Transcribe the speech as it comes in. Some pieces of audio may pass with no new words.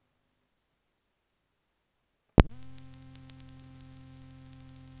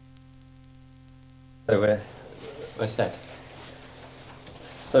So we're set.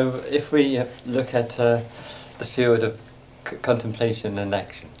 So if we look at the field of contemplation and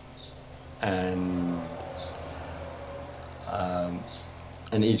action, and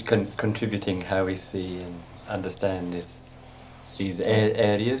each contributing how we see and understand these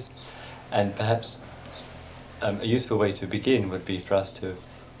areas, and perhaps a useful way to begin would be for us to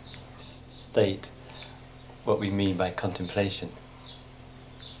state what we mean by contemplation.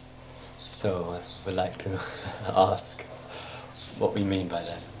 So we'd like to ask what we mean by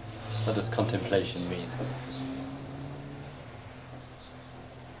that. What does contemplation mean?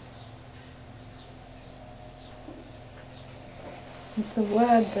 It's a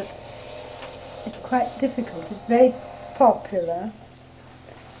word that is quite difficult. It's very popular,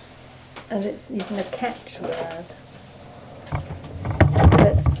 and it's even a catchword.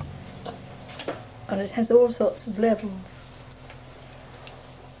 And it has all sorts of levels.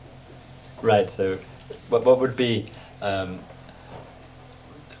 Right, so what would be one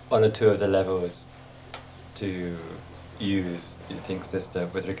or two of the levels to use, you think, Sister,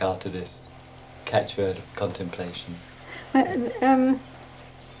 with regard to this catchword of contemplation?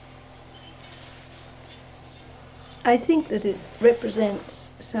 I think that it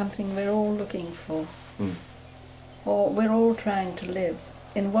represents something we're all looking for, or we're all trying to live,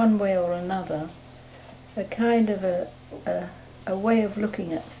 in one way or another, a kind of a way of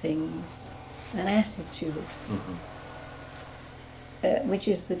looking at things, an attitude, which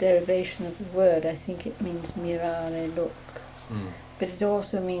is the derivation of the word. I think it means mirare, look, but it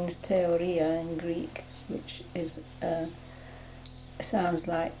also means theoria in Greek, which is sounds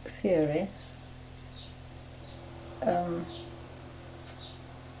like theory,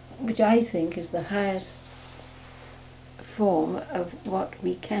 which I think is the highest form of what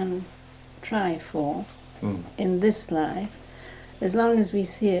we can try for in this life, as long as we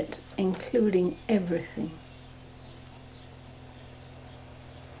see it including everything.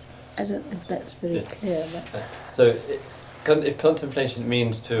 I don't know if that's very clear. But So if contemplation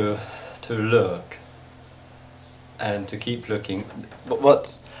means to look and to keep looking,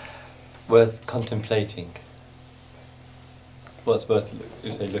 what's worth contemplating? What's worth,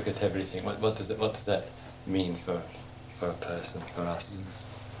 you say, look at everything. What does that mean for a person, for us?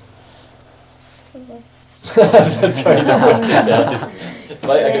 I'm throwing the questions out. It's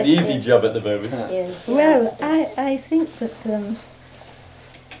like an easy job at the moment. Well, I think that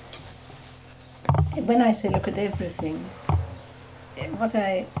when I say look at everything, what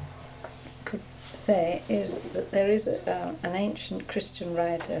I could say is that there is an ancient Christian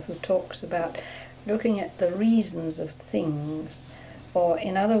writer who talks about looking at the reasons of things, or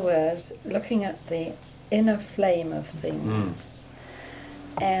in other words, looking at the inner flame of things.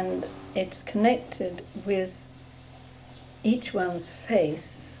 And it's connected with each one's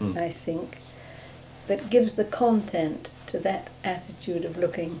faith, I think, that gives the content to that attitude of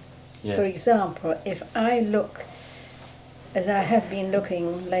looking. Yes. For example, if I look, as I have been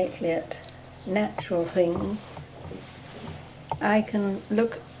looking lately, at natural things, I can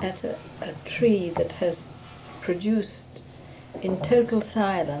look at a tree that has produced in total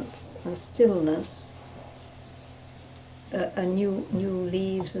silence and stillness a new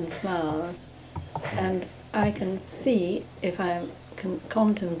leaves and flowers, and I can see, if I'm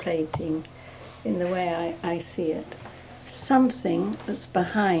contemplating in the way I see it, something that's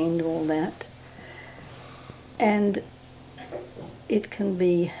behind all that, and it can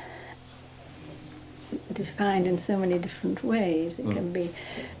be defined in so many different ways. It can be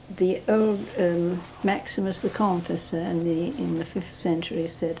the old Maximus the Confessor in the 5th century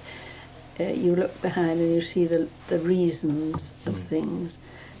said, you look behind and you see the reasons of things,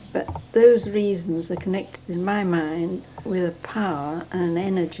 but those reasons are connected in my mind with a power and an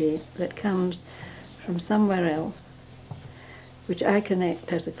energy that comes from somewhere else, which I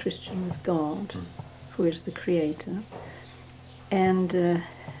connect as a Christian with God, who is the Creator, and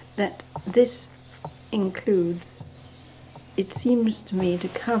that this includes, it seems to me, to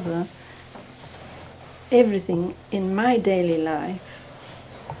cover everything in my daily life.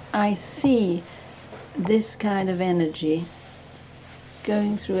 I see this kind of energy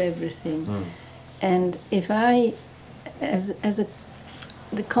going through everything, and if I,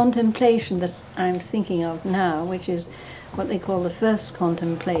 the contemplation that I'm thinking of now, which is what they call the first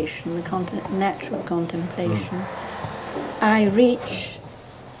contemplation, the natural contemplation, I reach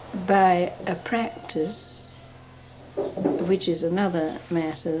by a practice, which is another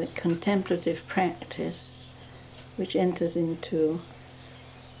matter, the contemplative practice, which enters into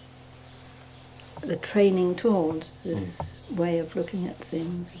the training towards this way of looking at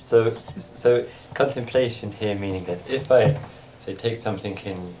things. So contemplation here meaning that if I say take something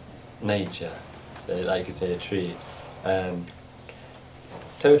in nature, say, like you say, a tree, and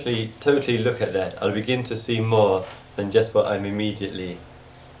totally look at that, I'll begin to see more than just what I'm immediately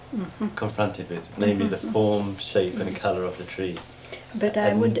confronted with, namely the form, shape, and colour of the tree. But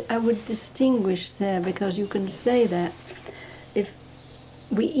I would distinguish there, because you can say that if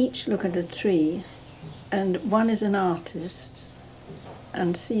we each look at a tree, and one is an artist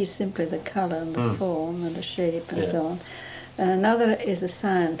and sees simply the colour and the form and the shape and so on, and another is a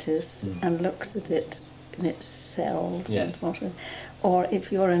scientist and looks at it in its cells and whatever. Or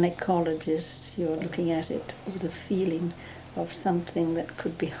if you're an ecologist, you're looking at it with a feeling of something that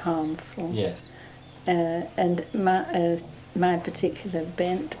could be harmful. Yes. And my particular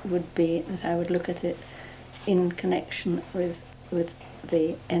bent would be that I would look at it in connection with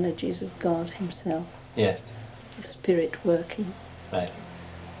the energies of God Himself. Yes. The Spirit working. Right.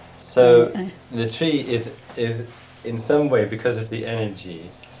 So the tree is in some way, because of the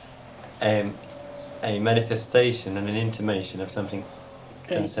energy, a manifestation and an intimation of something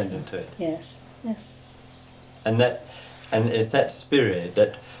transcendent to it. Yes, yes. And it's that spirit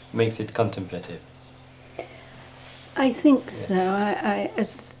that makes it contemplative. I think so.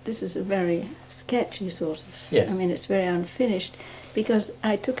 This is a very sketchy sort of. Yes. I mean, it's very unfinished, because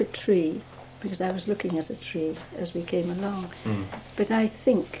I took a tree, because I was looking at a tree as we came along. But I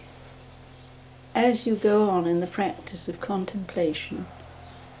think, as you go on in the practice of contemplation,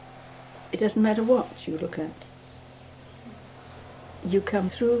 it doesn't matter what you look at. You come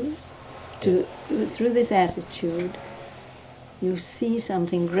through this attitude, you see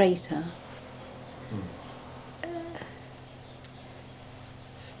something greater.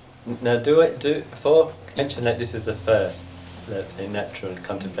 Now, before I mention that this is the first, let's say, natural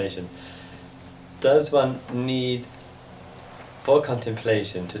contemplation, does one need, for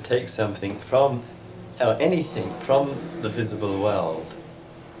contemplation, to take something from, or anything from the visible world?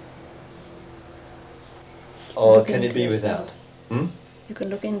 Or can it be without? You can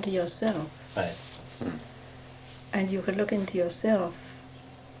look into yourself. Right. And you can look into yourself,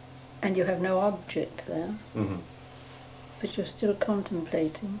 and you have no object there, but you're still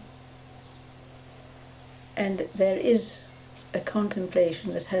contemplating. And there is a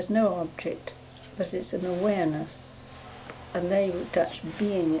contemplation that has no object, but it's an awareness. And there you touch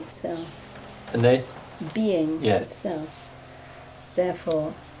being itself. And they? Being itself.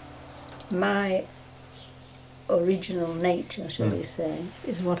 Therefore, my original nature, shall we say,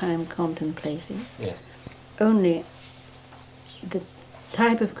 is what I am contemplating. Yes. Only the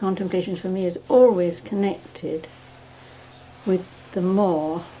type of contemplation for me is always connected with the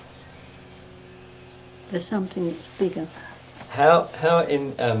more. There's something that's bigger. How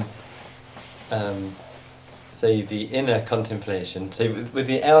in say the inner contemplation, say with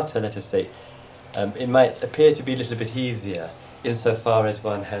the outer, let us say, it might appear to be a little bit easier insofar as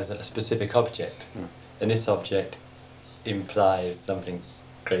one has a specific object, and this object implies something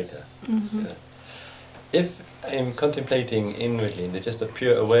greater. If I'm contemplating inwardly and there's just a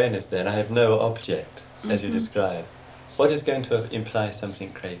pure awareness there, and I have no object, as you describe, what is going to imply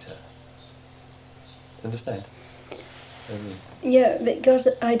something greater? Understand? Yeah, because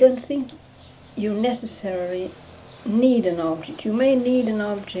I don't think you necessarily need an object. You may need an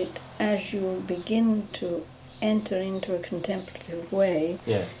object as you begin to enter into a contemplative way,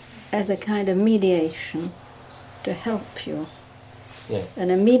 as a kind of mediation to help you. Yes.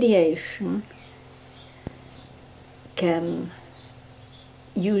 And a mediation can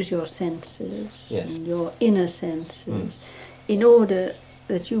use your senses, and your inner senses, in order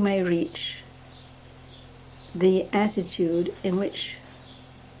that you may reach the attitude in which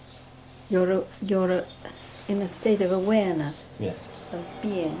you're in a state of awareness, of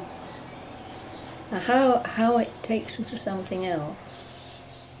being. Now how it takes you to something else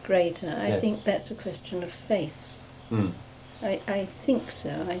greater, I think that's a question of faith. I think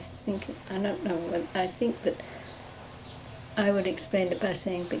so. I don't know. I think that I would explain it by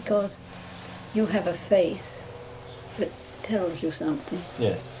saying, because you have a faith that tells you something.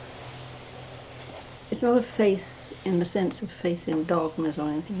 Yes. It's not a faith in the sense of faith in dogmas or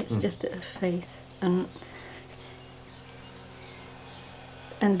anything. It's just a faith, and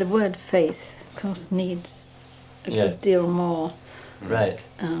the word faith, of course, needs a good deal more. Right.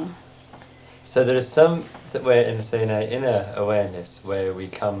 So there is some where, in our inner awareness, where we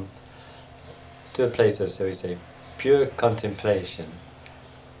come to a place of, so we say, pure contemplation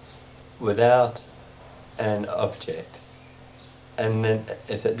without an object, and then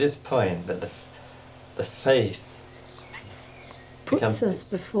it's at this point that the faith puts us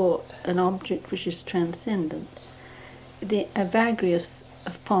before an object which is transcendent. The Evagrius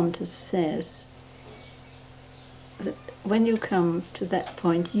of Pontus says that when you come to that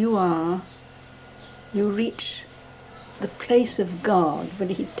point, you are you reach the place of God, but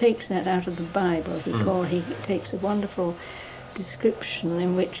he takes that out of the Bible. He takes a wonderful description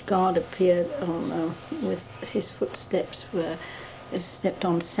in which God appeared on, with his footsteps were stepped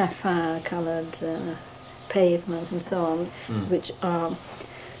on sapphire-coloured pavement and so on, which are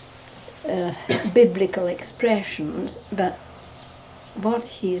biblical expressions, but what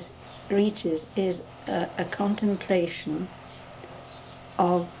he reaches is a contemplation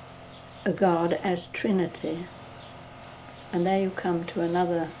of a God as Trinity. And there you come to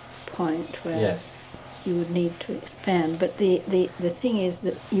another point where you would need to expand. But the thing is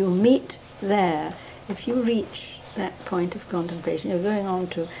that you meet there, if you reach that point of contemplation, you're going on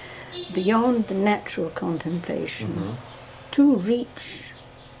to beyond the natural contemplation to reach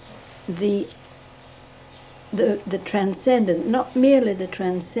the transcendent, not merely the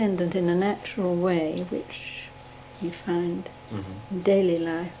transcendent in a natural way, which you find in daily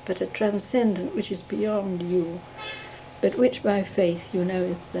life, but a transcendent which is beyond you, but which by faith you know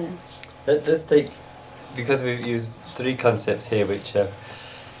is there. Let's take, because we've used three concepts here which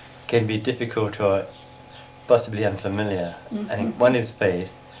can be difficult or possibly unfamiliar. I think one is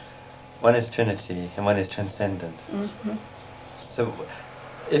faith, one is Trinity, and one is transcendent. So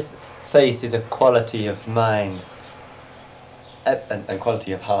if faith is a quality of mind and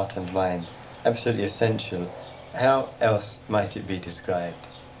quality of heart and mind, absolutely essential, how else might it be described?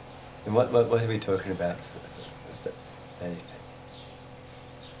 And what are we talking about for faith?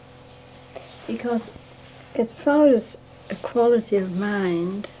 Because as far as a quality of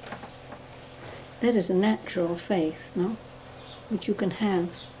mind, that is a natural faith, no? Which you can have.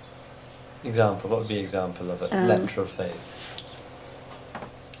 Example, what would be an example of a natural faith?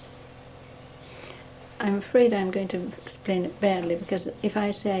 I'm afraid I'm going to explain it badly, because if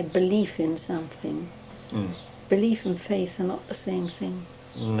I say belief in something, belief and faith are not the same thing.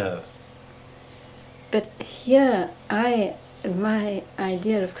 No. But here, my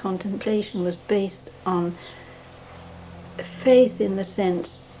idea of contemplation was based on faith in the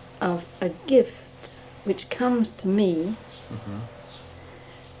sense of a gift which comes to me,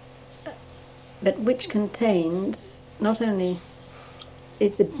 but which contains not only,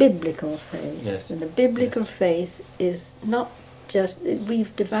 it's a biblical faith. Yes. And the biblical faith is not just,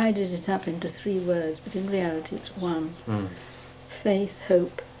 we've divided it up into three words, but in reality it's one. Faith,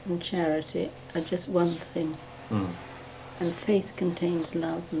 hope and charity are just one thing. And faith contains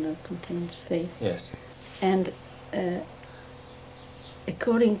love, and love contains faith. Yes. And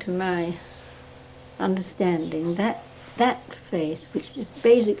according to my understanding, that faith, which is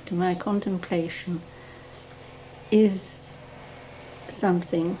basic to my contemplation, is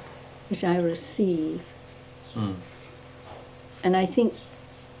something which I receive. And I think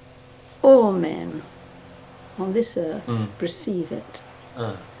all men on this earth receive it.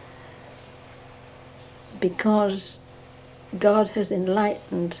 Because God has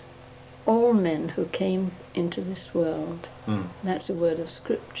enlightened all men who came into this world. That's a word of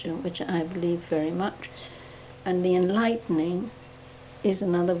scripture, which I believe very much. And the enlightening is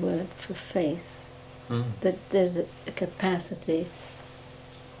another word for faith. That there's a capacity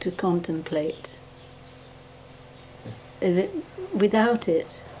to contemplate. Without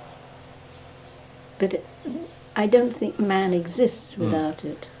it, but I don't think man exists without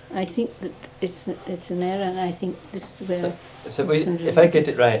it. I think that it's an error, and I think this is where... So if I get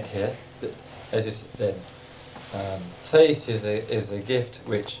it right here, as you said, faith is a gift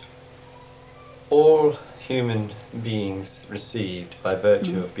which all human beings received by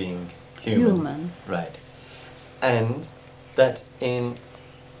virtue of being human. Right. And that in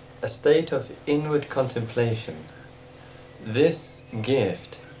a state of inward contemplation, this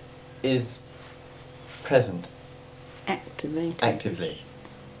gift is present. Actively.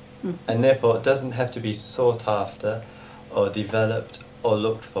 And therefore it doesn't have to be sought after or developed or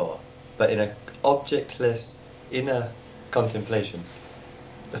looked for, but in an objectless inner contemplation,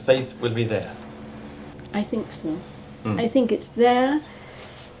 the faith will be there. I think so. I think it's there.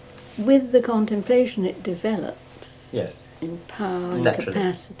 With the contemplation it develops. Yes. In power and Naturally.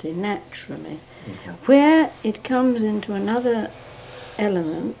 capacity, naturally. Where it comes into another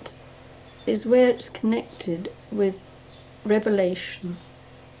element is where it's connected with revelation.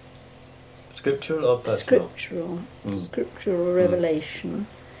 Scriptural or personal? Scriptural revelation,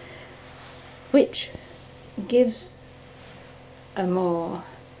 which gives a more,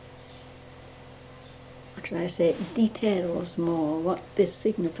 what shall I say, details more what this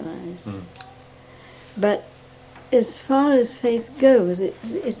signifies. But as far as faith goes,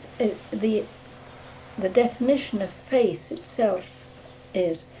 the definition of faith itself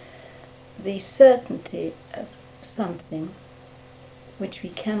is the certainty of something which we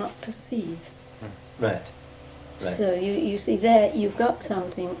cannot perceive. Right. Right. So you see there, you've got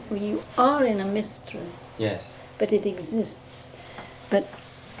something where you are in a mystery, Yes. but it exists. But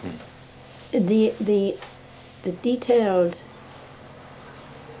the detailed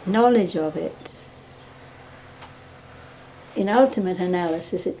knowledge of it, in ultimate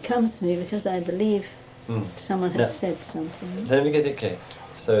analysis, it comes to me because I believe someone has said something. Let me get it clear.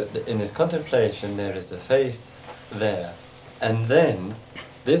 So in this contemplation there is the faith there, and then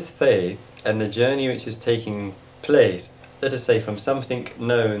this faith and the journey which is taking place, let us say from something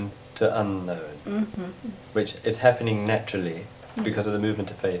known to unknown, which is happening naturally because of the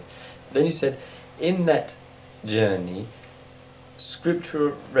movement of faith. Then you said, in that journey,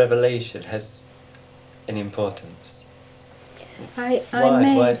 scriptural revelation has an importance. Why?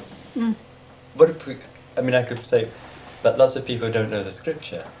 What if we, I mean, I could say, but lots of people don't know the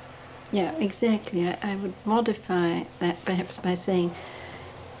scripture. Yeah, exactly. I would modify that perhaps by saying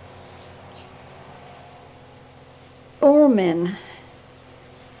all men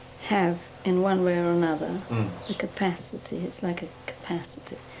have, in one way or another, the capacity. It's like a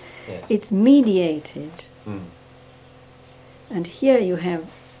capacity. Yes. It's mediated. And here you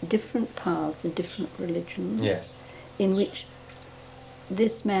have different paths, the different religions, Yes. in which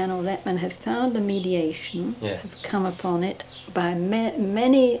this man or that man have found the mediation, Yes. have come upon it by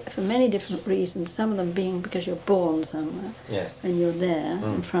for many different reasons, some of them being because you're born somewhere Yes. and you're there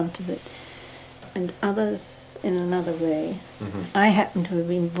in front of it, and others in another way. I happen to have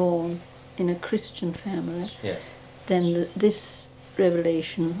been born in a Christian family. Yes. Then this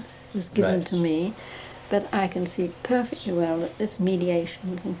revelation was given Right. to me, but I can see perfectly well that this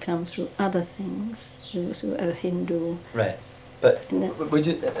mediation can come through other things, through a Hindu. Right. But No. would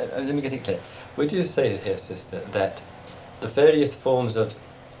you, let me get it clear. Would you say here, sister, that the various forms of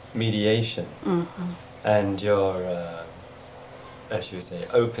mediation and your, as you say,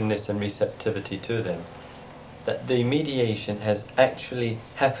 openness and receptivity to them, that the mediation has actually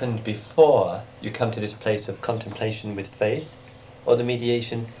happened before you come to this place of contemplation with faith, or the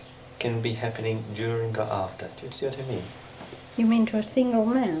mediation can be happening during or after? Do you see what I mean? You mean to a single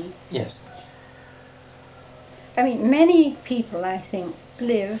man? Yes. I mean, many people, I think,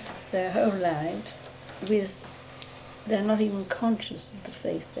 live their whole lives they're not even conscious of the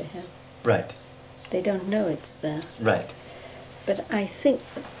faith they have. Right. They don't know it's there. Right. But I think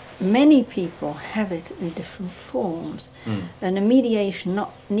that many people have it in different forms. And a mediation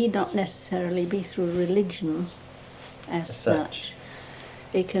need not necessarily be through religion as such.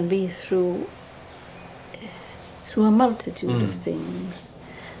 It can be through a multitude of things.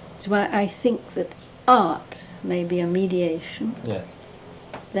 That's why I think that art may be a mediation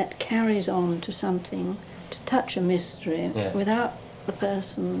that carries on to something, to touch a mystery without the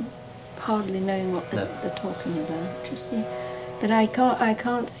person hardly knowing what they're talking about, you see. But I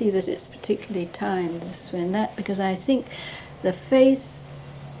can't see that it's particularly timed this way and that, because I think the faith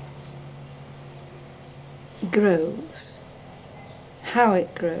grows, how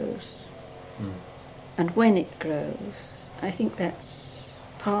it grows, and when it grows. I think that's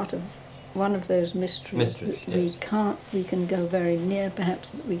part of one of those mysteries that we can go very near, perhaps,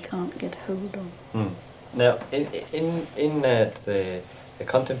 but we can't get hold of. Now, in that the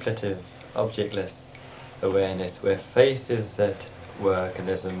contemplative, objectless awareness, where faith is at work and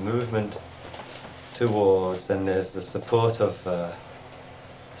there's a movement towards, and there's the support of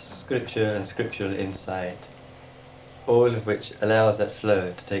scripture and scriptural insight, all of which allows that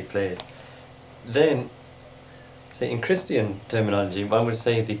flow to take place, then, say, in Christian terminology, one would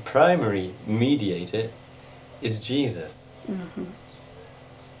say the primary mediator is Jesus.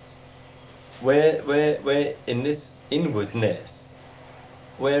 Where in this inwardness,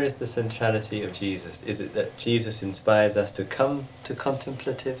 where is the centrality of Jesus? Is it that Jesus inspires us to come to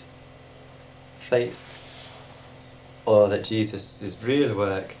contemplative faith, or that Jesus' real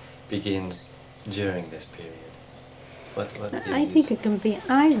work begins during this period? I think it can be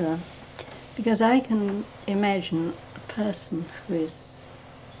either, because I can imagine a person who is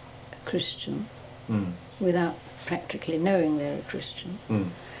a Christian without practically knowing they're a Christian,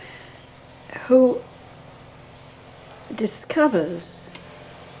 who discovers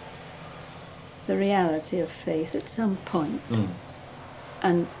the reality of faith at some point,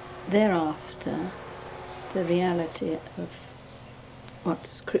 and thereafter the reality of what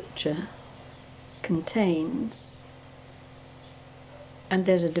Scripture contains, and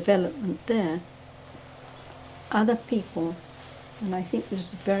there's a development there. Other people, and I think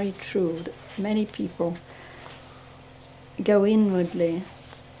this is very true, that many people go inwardly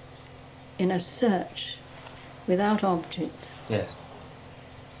in a search without object. Yes.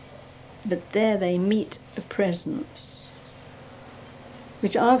 But there they meet a presence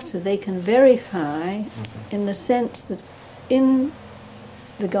which after they can verify in the sense that in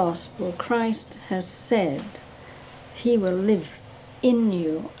the Gospel Christ has said, He will live in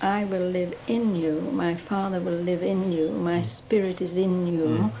you, I will live in you, my Father will live in you, my Spirit is in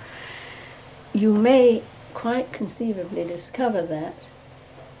you. You may quite conceivably discover that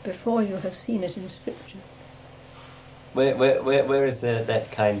before you have seen it in Scripture. Where is there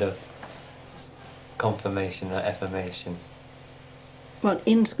that kind of confirmation or affirmation? What,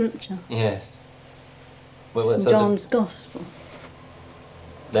 in Scripture? Yes. St. John's Gospel.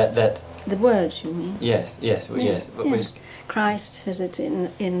 That. The words, you mean? Yes. Yes. Christ has it in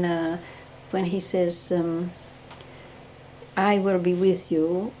when he says, "I will be with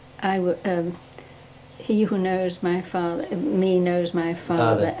you. I will. He who knows my Father, me knows my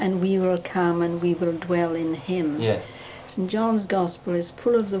Father, and we will come and we will dwell in Him." Yes. St. John's Gospel is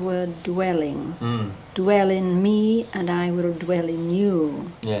full of the word dwelling. Dwell in me, and I will dwell in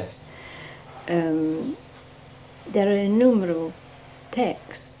you. Yes. There are innumerable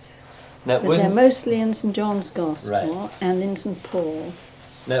texts, Now, but they're mostly in St. John's Gospel and in St. Paul.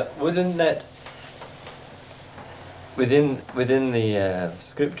 Now, wouldn't that within the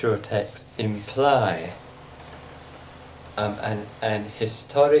scriptural text imply an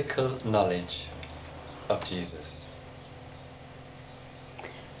historical knowledge of Jesus?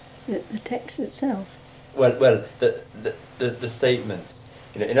 The text itself. Well, the statements.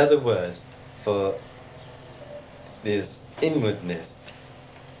 In other words, for this inwardness,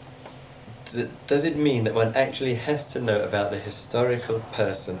 does it mean that one actually has to know about the historical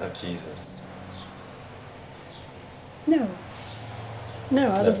person of Jesus? No. No,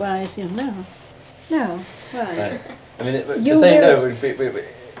 otherwise you know. No, why? Right. I mean, to say no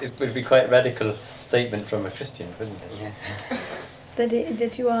would be quite a radical statement from a Christian, wouldn't it? Yeah.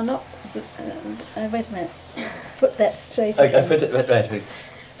 That you are not... wait a minute. Put that straight I again. put it right.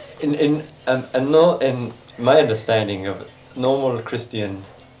 In my understanding of normal Christian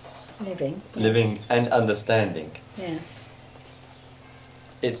living and understanding, yes,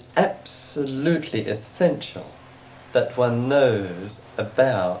 it's absolutely essential that one knows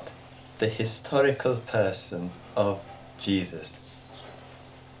about the historical person of Jesus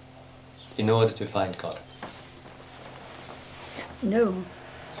in order to find God. No.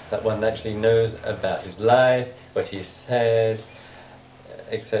 That one actually knows about his life, what he said,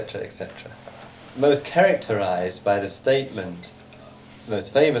 etc., etc. Most characterized by the statement,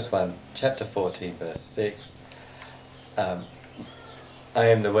 most famous one, chapter 14, verse 6, I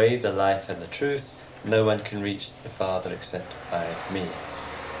am the way, the life and the truth, no one can reach the Father except by me.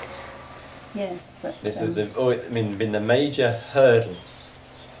 Yes, but... This has been the major hurdle,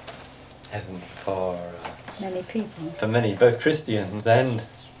 hasn't it, for many people. For many, both Christians and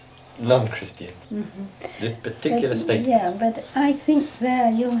non-Christians. This particular statement. Yeah, but I think there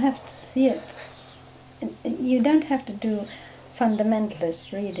you'll have to see it. You don't have to do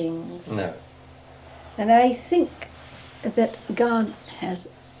fundamentalist readings. No. And I think that God has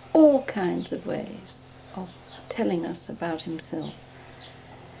all kinds of ways of telling us about Himself.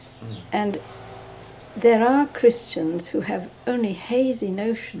 And there are Christians who have only hazy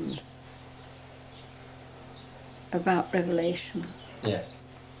notions about revelation. Yes.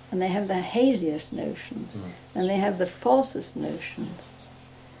 And they have the haziest notions, and they have the falsest notions.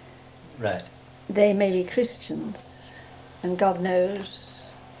 Right. They may be Christians, and God knows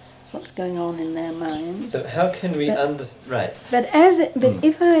what's going on in their minds. So how can we understand? Right. But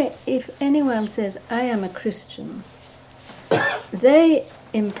if anyone says I am a Christian, they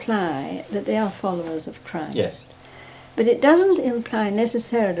imply that they are followers of Christ. Yes. But it doesn't imply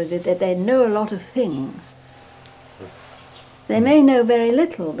necessarily that they know a lot of things. They may know very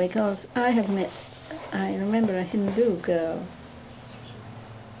little, because I remember a Hindu girl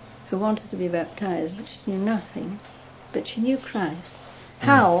who wanted to be baptized, but she knew nothing, but she knew Christ.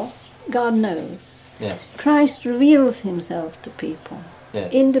 How? God knows. Yes. Christ reveals Himself to people,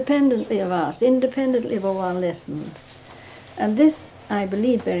 yes. independently of us, independently of all our lessons. And this I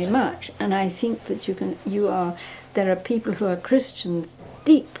believe very much, and I think that there are people who are Christians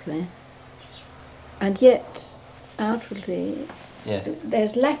deeply, and yet outwardly, yes.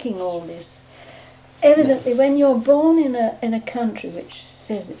 there's lacking all this. Evidently, when you're born in a country which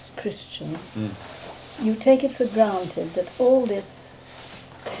says it's Christian, you take it for granted that all this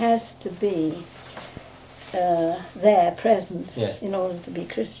has to be there, present, yes. in order to be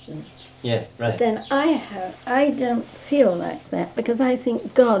Christian. Yes, right. But then I don't feel like that, because I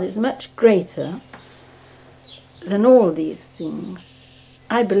think God is much greater than all these things.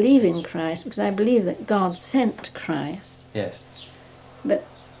 I believe in Christ because I believe that God sent Christ. Yes. But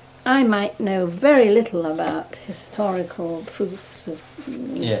I might know very little about historical proofs of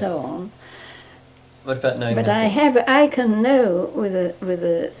Yes. so on. What about knowing? But I can know with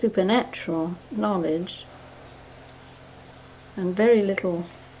a supernatural knowledge, and very little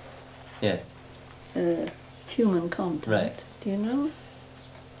Yes. human contact. Right. Do you know?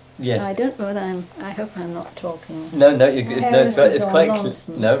 Yes. I don't know whether I hope I'm not talking. No, Heresies it's or quite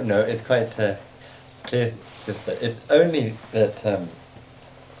nonsense. no, it's quite clear, sister. It's only that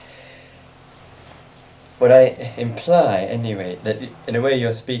what I imply, anyway, that in a way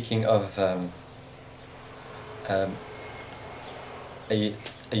you're speaking of a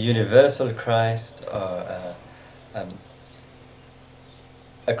universal Christ, or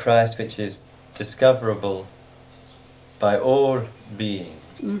a Christ which is discoverable by all beings,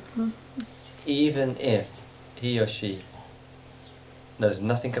 Mm-hmm. even if he or she knows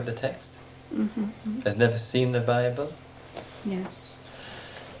nothing of the text, Mm-hmm. has never seen the Bible. Yeah.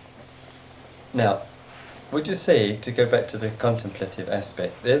 Now, would you say, to go back to the contemplative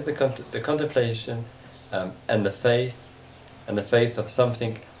aspect, there's the contemplation and the faith of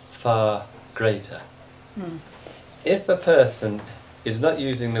something far greater. Mm. If a person is not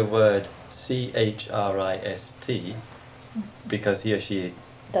using the word Christ because he or she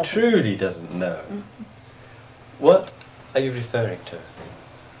truly doesn't know, what are you referring to?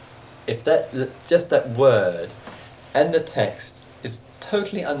 If just that word and the text is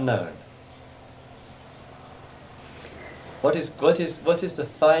totally unknown, what is the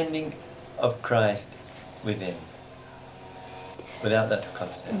finding of Christ within, without that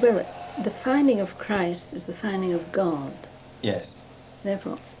concept? Well, the finding of Christ is the finding of God. Yes.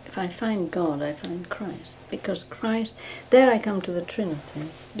 Therefore, if I find God, I find Christ. Because Christ, there I come to the Trinity.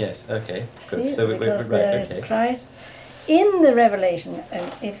 Yes, okay, good. See? So Because we're there right, is okay. Christ in the Revelation,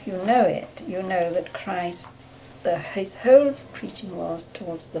 and if you know it, you know that Christ, his whole preaching was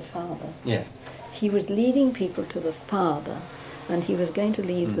towards the Father. Yes. He was leading people to the Father, and he was going to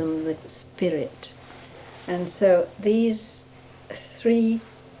leave them the Spirit. And so these three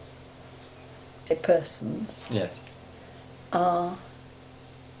persons Yes. are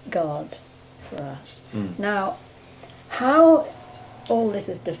God for us. Mm. Now, how all this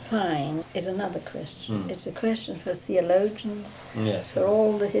is defined is another question. It's a question for theologians, Yes. for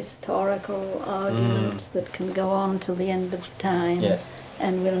all the historical arguments that can go on till the end of time, Yes.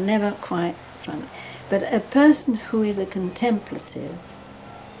 and will never quite find it. But a person who is a contemplative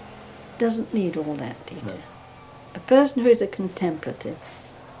doesn't need all that detail. No. A person who is a contemplative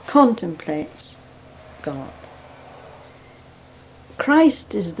contemplates God.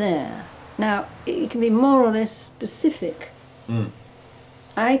 Christ is there. Now, it can be more or less specific. Mm.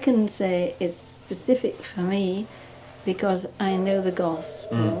 I can say it's specific for me because I know the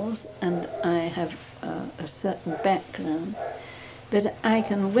Gospels and I have a certain background. But I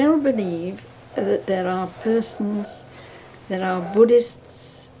can well believe that there are persons, there are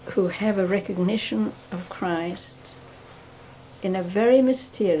Buddhists who have a recognition of Christ in a very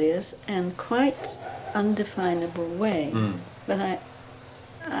mysterious and quite undefinable way. Mm. But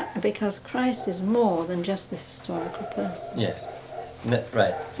because Christ is more than just the historical person. Yes. No,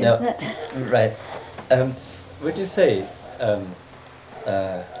 right. Is Now, that right. Would you say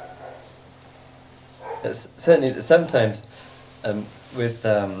certainly sometimes with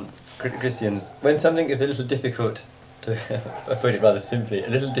Christians, when something is a little difficult to, I put it rather simply, a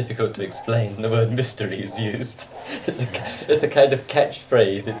little difficult to explain, the word mystery is used. It's a kind of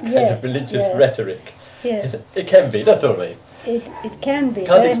catchphrase, it's kind of religious rhetoric. Yes. It can be, not always. It can be.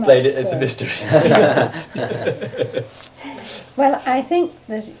 Can't very explain much it, it's so. a mystery. Well, I think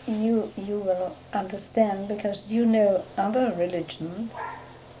that you will understand, because you know other religions,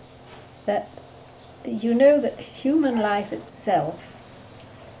 that you know that human life itself,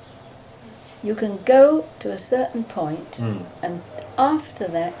 you can go to a certain point, and after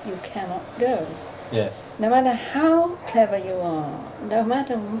that you cannot go. Yes. No matter how clever you are, no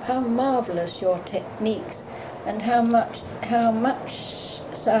matter how marvellous your techniques, and how much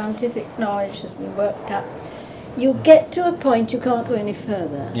scientific knowledge has been worked up, you get to a point you can't go any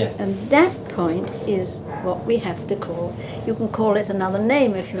further. Yes. And that point is what we have to call, you can call it another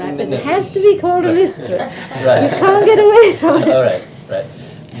name if you like, but it has to be called a mystery. Right. You can't get away from it. All right, right.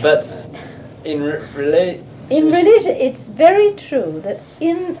 But in relation... In religion, it's very true that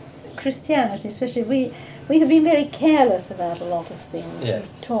in Christianity, especially, we have been very careless about a lot of things.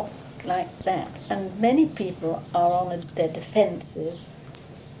 Yes. We talk like that, and many people are on their defensive,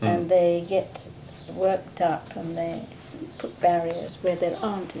 and they get worked up and they put barriers where there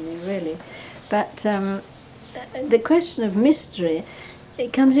aren't any really. But the question of mystery,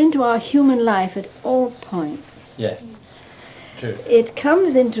 it comes into our human life at all points. Yes. true. It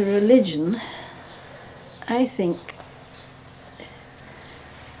comes into religion, I think,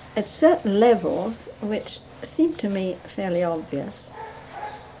 at certain levels which seem to me fairly obvious.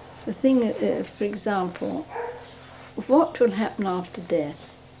 The thing, for example, what will happen after death?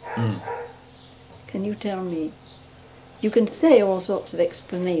 Can you tell me? You can say all sorts of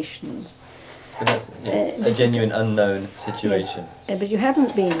explanations. But that's a genuine unknown situation. Yes, but you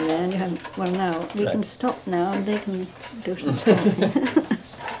haven't been there, and you haven't. Well, now we can stop now, and they can do something.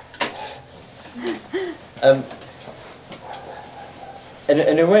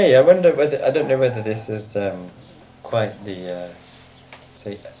 In a way, I wonder whether, I don't know whether this is quite the,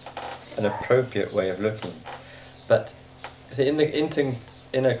 say, an appropriate way of looking, but see,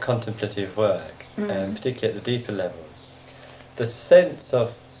 in a contemplative work, particularly at the deeper levels, the sense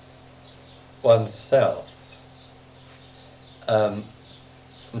of oneself,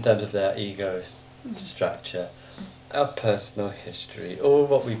 in terms of their ego structure, our personal history, all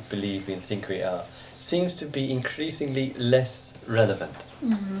what we believe we think we are, seems to be increasingly less relevant.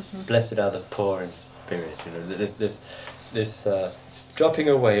 Blessed are the poor in spirit. You know, this dropping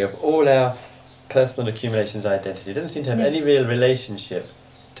away of all our personal accumulations of identity. It doesn't seem to have any real relationship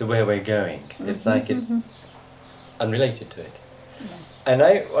to where we're going. It's like it's unrelated to it. And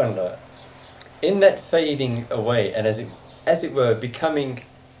I wonder, in that fading away, and as it were, becoming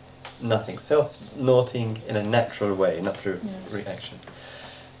nothing, self-noughting in a natural way, not through reaction,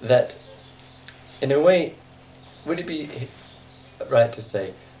 that, in a way, would it be right to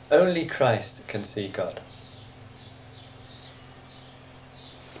say, only Christ can see God?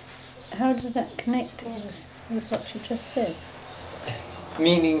 How does that connect with what you just said?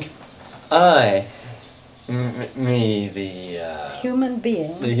 Meaning, I, me, the human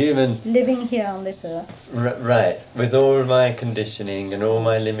being, the human living here on this earth, right, with all my conditioning and all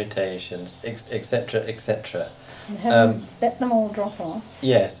my limitations, etc., etc. Let them all drop off.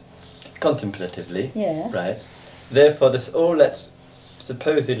 Yes, contemplatively. Yes. Right. Therefore, this all that's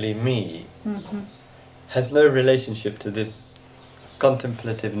supposedly me has no relationship to this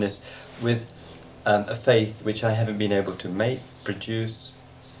contemplativeness with a faith which I haven't been able to make, produce,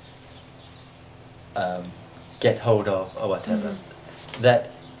 get hold of, or whatever.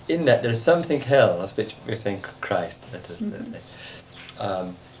 That in that there is something else, which we're saying Christ, let's say,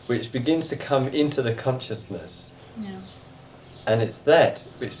 which begins to come into the consciousness, and it's that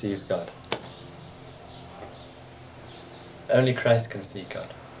which sees God. Only Christ can see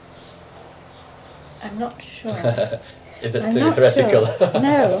God. I'm not sure. Is it I'm too not heretical? Sure.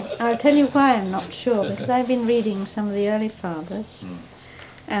 No, I'll tell you why I'm not sure, because I've been reading some of the early fathers,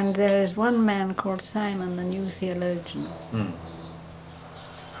 and there is one man called Simon, the New Theologian,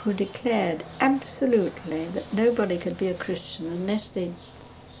 who declared absolutely that nobody could be a Christian unless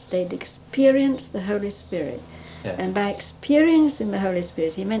they'd experienced the Holy Spirit. Yes. And by experiencing the Holy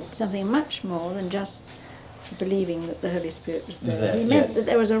Spirit, he meant something much more than just believing that the Holy Spirit was there. He meant that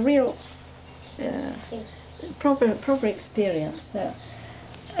there was a real proper experience. So,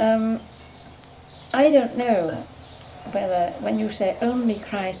 I don't know whether, when you say only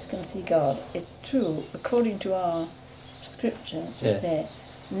Christ can see God, it's true. According to our scriptures, we say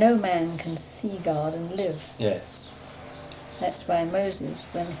no man can see God and live. Yes. That's why Moses,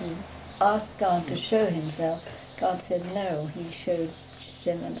 when he asked God to show himself, God said no. He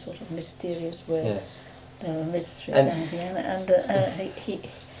sent them sort of mysterious word. Yes. The mystery kind of thing, and he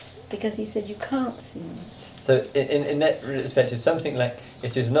because he said you can't see me. So in that respect, it's something like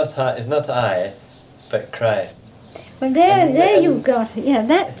it is not I, but Christ. Well, there you've got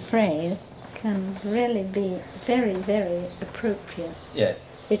that phrase can really be very, very appropriate. Yes.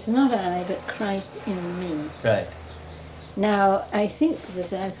 It's not I, but Christ in me. Right. Now, I think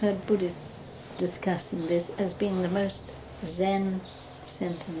that I've heard Buddhists discussing this as being the most Zen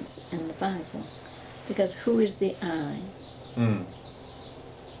sentence in the Bible. Because who is the I?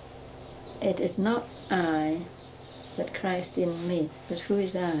 It is not I, but Christ in me. But who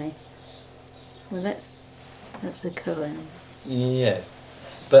is I? Well, that's a koan.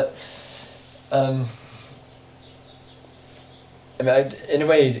 Yes, but I mean, in a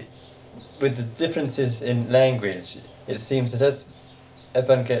way, with the differences in language, it seems that as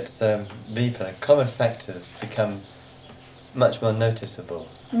one gets deeper, common factors become much more noticeable.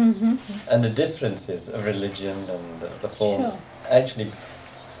 And the differences of religion and the form actually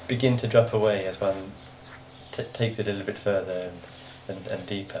begin to drop away as one takes it a little bit further and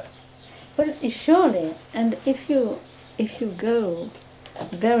deeper. Well, surely, and if you go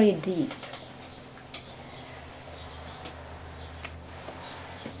very deep,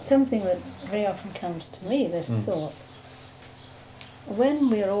 it's something that very often comes to me, this thought. When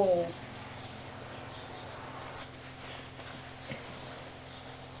we're all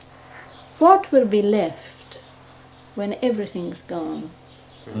what will be left when everything's gone?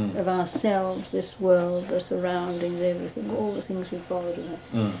 Mm. Of ourselves, this world, the surroundings, everything, all the things we've bothered about.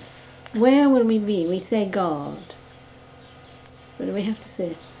 Mm. Where will we be? We say God. But we have to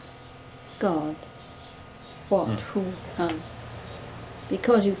say God. What? Who? How?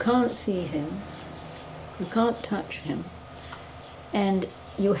 Because you can't see him, you can't touch him, and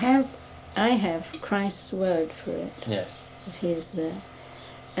I have Christ's word for it. Yes. That he is there.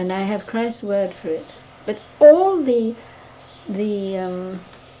 And I have Christ's word for it. But all the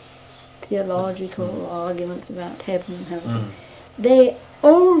theological arguments about heaven and hell, they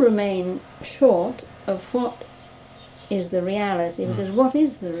all remain short of what is the reality, because what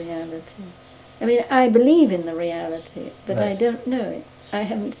is the reality? I mean, I believe in the reality, but Right. I don't know it. I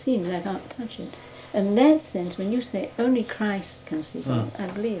haven't seen it, I can't touch it. In that sense, when you say only Christ can see God, I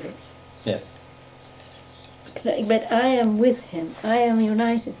believe it. Yes. But I am with him, I am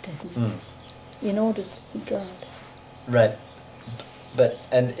united to him in order to see God. Right. But,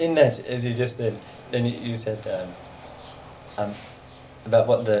 and in that, as you just then you said about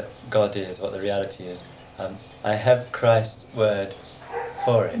what the God is, what the reality is. I have Christ's word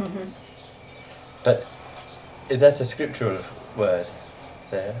for it. But is that a scriptural word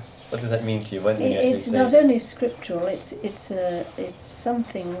there? What does that mean to you when you actually It's say not it? only scriptural, it's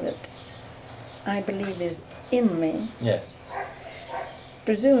something that I believe is in me. Yes.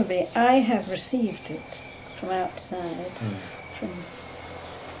 Presumably I have received it from outside, from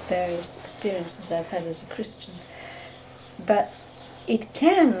various experiences I've had as a Christian. But it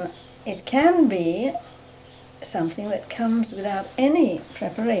can be something that comes without any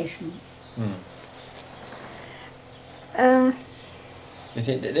preparation. You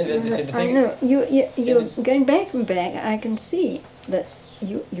see, the I thing, know, you're going back and back. I can see that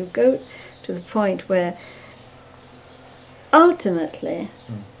you go to the point where ultimately,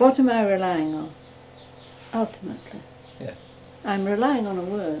 what am I relying on? Ultimately. Yeah. I'm relying on a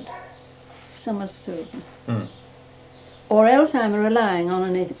word. Someone's told me. Or else I'm relying on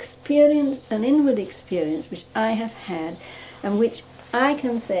an experience, an inward experience which I have had and which I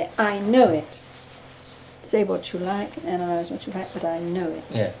can say, I know it. Say what you like, analyse what you like, but I know it.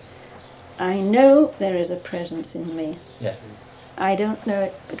 yes, I know there is a presence in me. yes. I don't know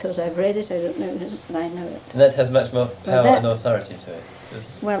it because I've read it, I don't know it, but I know it. And that has much more power that- and authority to it,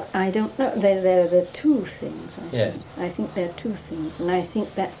 doesn't it? Well, I don't know. They're two things, I Yes. think. I think they're two things, and I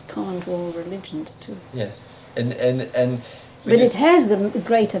think that's common to all religions too. Yes. And we But just, it has the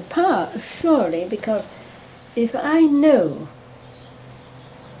greater power, surely, because if I know,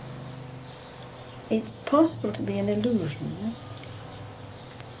 it's possible to be an illusion. No?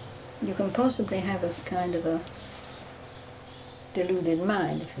 You can possibly have a kind of a deluded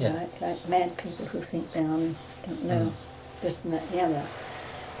mind, if you Yeah. like mad people who think they don't know this and that and the other.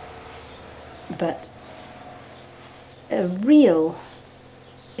 But a real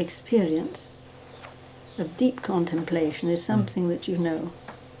experience of deep contemplation is something that you know.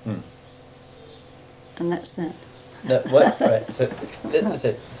 And that's that. no, what, right, so that's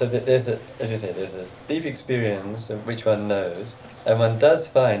it. So that there's a, as you say, there's a deep experience of which one knows, and one does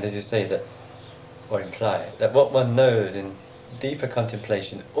find, as you say, that, or imply, that what one knows in deeper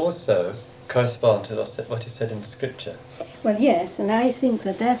contemplation also corresponds to what is said in Scripture. Well, yes, and I think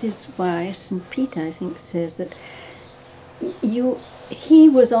that is why St. Peter, I think, says that he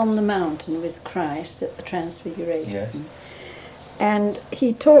was on the mountain with Christ at the Transfiguration. Yes. And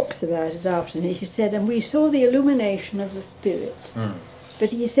he talks about it after, and he said, and we saw the illumination of the Spirit. But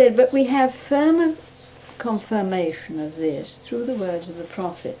he said, but we have firmer confirmation of this through the words of the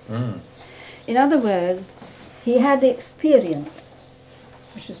prophets. In other words, he had the experience,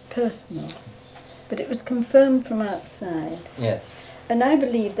 which was personal, but it was confirmed from outside. Yes. And I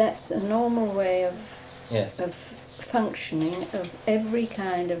believe that's a normal way of Yes. functioning of every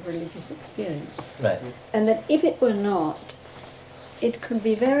kind of religious experience. Right. And that if it were not, it could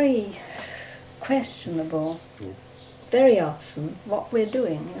be very questionable, very often, what we're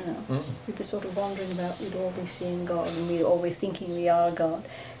doing, you know. We'd be sort of wandering about, we'd all be seeing God, and we'd all be thinking we are God,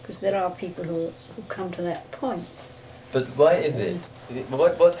 because there are people who come to that point. But why is it?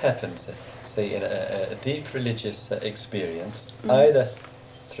 What happens, say, in a deep religious experience, either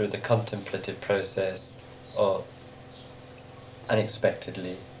through the contemplative process, or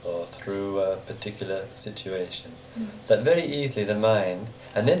unexpectedly, or through a particular situation, that very easily the mind,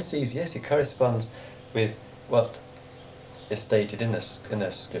 and then sees, yes, it corresponds with what is stated in the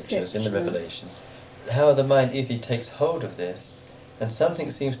scriptures, in the Revelation, how the mind easily takes hold of this, and something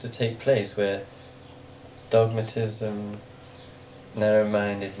seems to take place where dogmatism,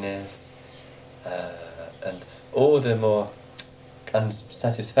 narrow-mindedness, and all the more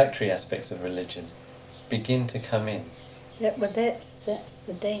unsatisfactory aspects of religion begin to come in. Yeah, but that's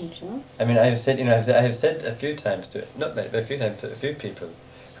the danger. I mean, I have said, I have said a few times to, not many, but a few times to a few people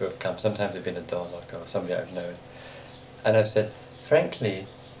who have come. Sometimes they've been a Dharma or somebody I've known, and I've said, frankly,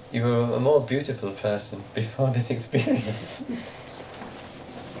 you were a more beautiful person before this experience.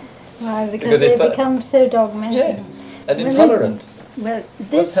 Why? Because they become so dogmatic. Yes, and intolerant. Well,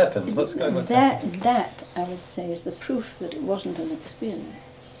 this what happens? What's happening? That I would say is the proof that it wasn't an experience.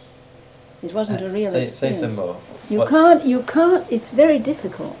 It wasn't a real experience. Say some more. You can't. It's very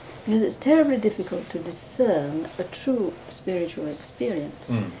difficult because it's terribly difficult to discern a true spiritual experience.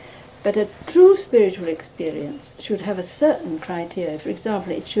 Mm. But a true spiritual experience should have a certain criteria. For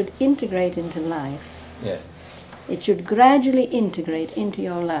example, it should integrate into life. Yes. It should gradually integrate into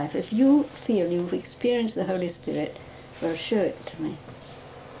your life. If you feel you've experienced the Holy Spirit, well, show it to me.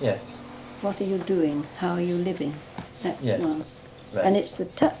 Yes. What are you doing? How are you living? That's one. Right. And it's the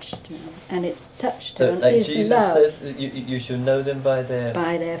touchstone, and its touchstone so, like is Jesus love. said, you should know them by their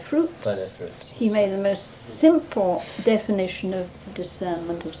fruits. By their fruits. He made the most simple definition of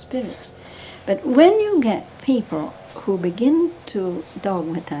discernment of spirits. But when you get people who begin to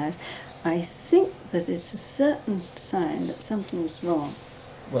dogmatize, I think that it's a certain sign that something's wrong.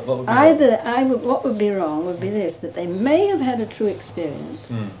 What would be wrong? What would be wrong would be this, that they may have had a true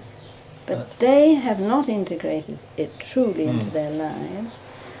experience, Mm. but they have not integrated it truly into their lives,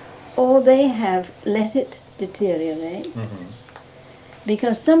 or they have let it deteriorate,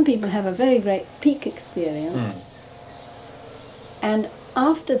 because some people have a very great peak experience, and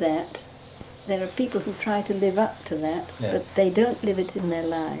after that there are people who try to live up to that, but they don't live it in their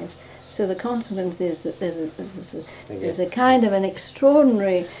lives. So the consequence is that there's a kind of an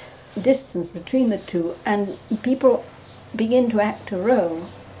extraordinary distance between the two, and people begin to act a role.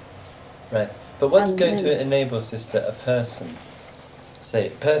 Right. But what's going to enable, Sister, a person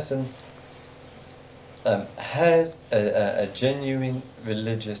has a genuine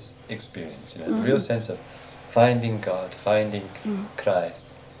religious experience, the real sense of finding God, finding Christ,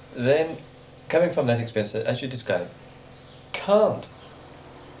 then coming from that experience, as you described, can't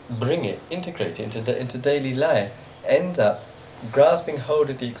bring it, integrate it into daily life, ends up grasping hold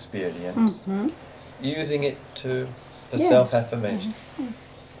of the experience, using it for self-affirmation.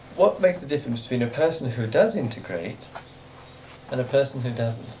 What makes the difference between a person who does integrate and a person who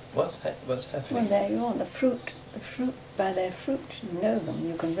doesn't? What's happening? Well, there you are. The fruit, by their fruits you know them,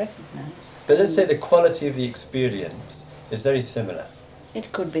 you can recognize. But let's say the quality of the experience is very similar.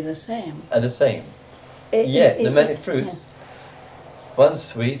 It could be the same. The same. Yet the many fruits, one's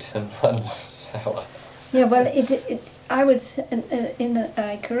sweet and one's sour. Yeah, well, I would say,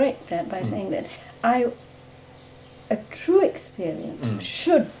 I correct that by saying that a true experience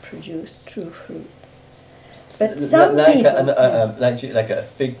should produce true fruit. But some people... like a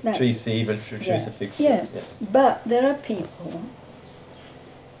fig tree seed will produce a fig tree. Yes, but there are people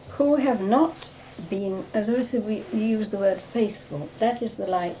who have not been, as I said, we use the word faithful. That is the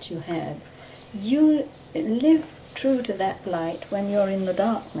light you have. You live true to that light when you're in the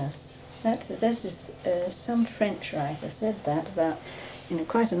darkness. That is some French writer said that about in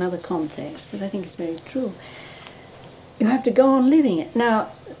quite another context, but I think it's very true. You have to go on living it. Now,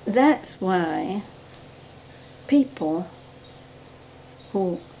 that's why people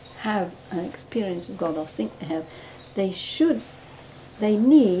who have an experience of God or think they have, they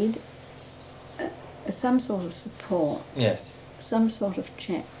need some sort of support. Yes. Some sort of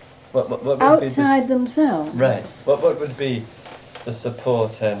check. What would outside themselves. Right. What would be the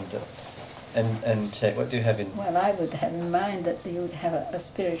support and check? What do you have in? Well, I would have in mind that you would have a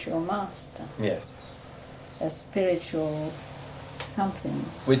spiritual master. Yes. A spiritual something.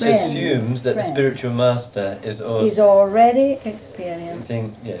 Which assumes that the spiritual master is already experienced.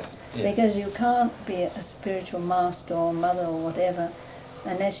 Yes. Because you can't be a spiritual master or mother or whatever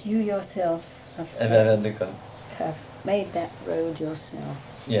unless you yourself have made that road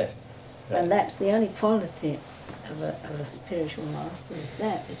yourself. Yes. Right. And that's the only quality of a spiritual master is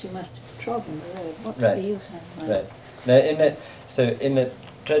that you must have trodden the road. What's the use of that? Right. Now, in the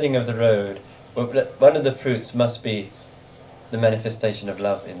treading of the road, one of the fruits must be the manifestation of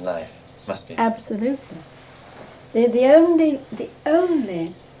love in life. Must be. Absolutely. The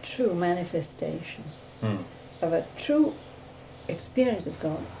only true manifestation of a true experience of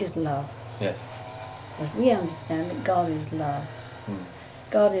God is love. Yes. As we understand that God is love.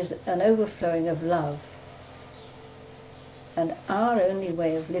 God is an overflowing of love. And our only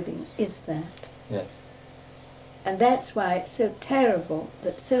way of living is that. Yes. And that's why it's so terrible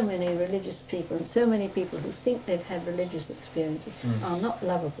that so many religious people and so many people who think they've had religious experiences are not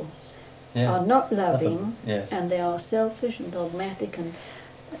lovable. are not loving, Yes. and they are selfish and dogmatic and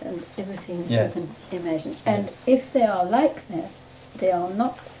everything Yes. you can imagine. And if they are like that, they are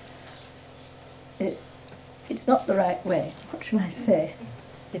not. It's not the right way. What shall I say?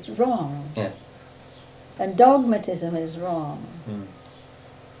 It's wrong. Yes. And dogmatism is wrong. Mm.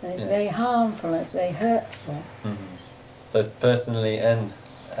 And it's Yes. very harmful, it's very hurtful. Mm-hmm. Both personally and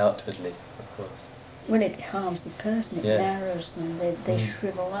outwardly, of course. When it harms the person, it Yes. narrows them, they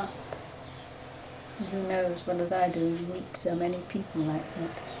shrivel up. And who knows, well as I do, you meet so many people like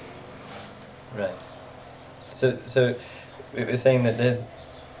that. Right. So we were saying that there's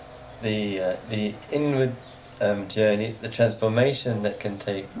the inward journey, the transformation that can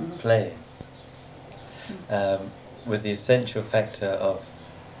take place, with the essential factor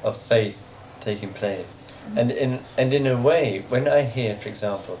of faith taking place, and in a way, when I hear, for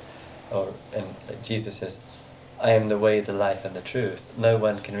example, like Jesus says, "I am the way, the life, and the truth. No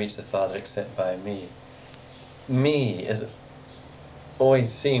one can reach the Father except by me." Me has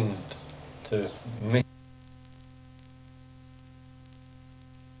always seemed to me.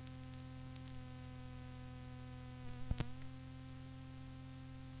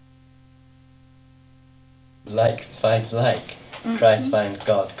 Like finds like. Christ finds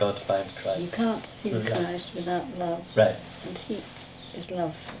God, God finds Christ. You can't see Christ without love. Right. And he is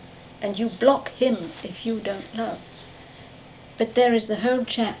love. And you block him if you don't love. But there is the whole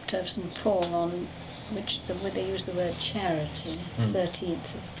chapter of St. Paul on where they use the word charity,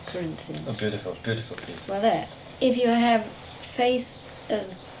 13th of Corinthians. Oh, beautiful, beautiful piece. Well, there. If you have faith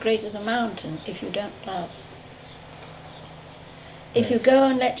as great as a mountain, if you don't love. If you go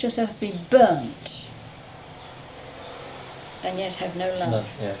and let yourself be burnt, and yet have no love,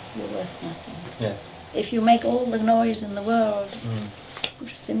 Love, yes. you're worth nothing. Yes. If you make all the noise in the world,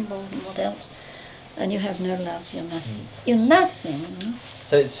 symbols and what else, and you have no love, you're nothing. You're nothing.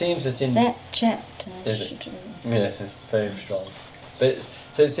 So it seems that in That chapter Is it? should yes, it's very strong. But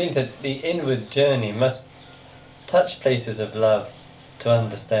so it seems that the inward journey must touch places of love to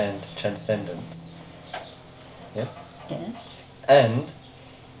understand transcendence. Yes? Yes. And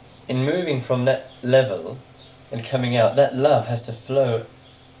in moving from that level and coming out, that love has to flow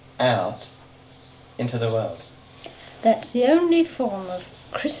out into the world. That's the only form of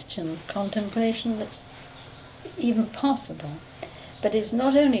Christian contemplation that's even possible. But it's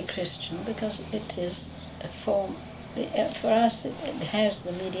not only Christian because it is a form, for us it has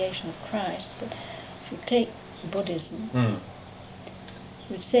the mediation of Christ, but if you take Buddhism,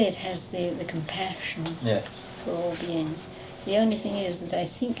 we'd say it has the compassion Yes. for all beings. The only thing is that I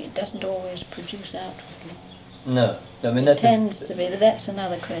think it doesn't always produce outwardly. No. I mean, It tends to be, but that's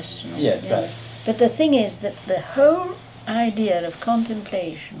another question. Yes, altogether. right. But the thing is that the whole idea of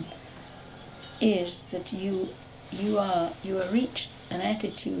contemplation is that you reach an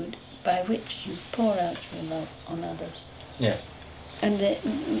attitude by which you pour out your love on others. Yes. And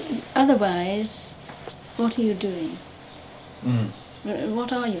otherwise, what are you doing?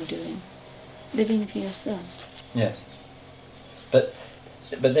 What are you doing? Living for yourself. Yes. But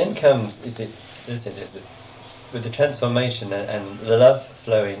then comes is it with the transformation and the love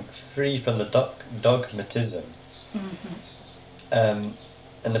flowing free from the dogmatism, and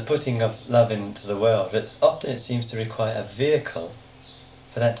the putting of love into the world. But often it seems to require a vehicle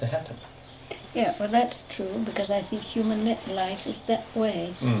for that to happen. Yeah, well that's true, because I think human life is that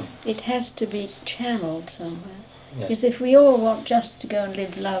way. It has to be channeled somewhere. Yes. Because if we all want just to go and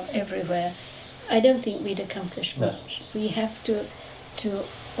live love everywhere, I don't think we'd accomplish No. much. We have to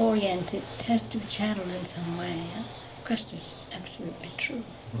orient it. It has to be channeled in some way. Yeah? Question is absolutely true.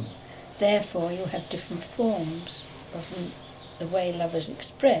 Therefore, you have different forms of the way love is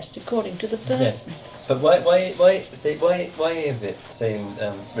expressed according to the person. Yes. But why is it, say, in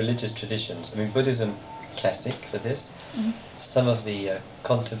religious traditions? I mean, Buddhism, classic for this. Some of the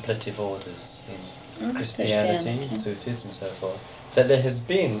contemplative orders in Christianity, Sufism, and so forth, that there has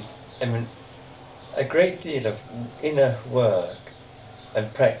been, I mean, a great deal of inner work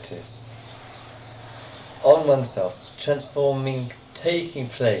and practice on oneself, transforming, taking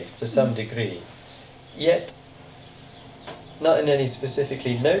place to some degree, yet not in any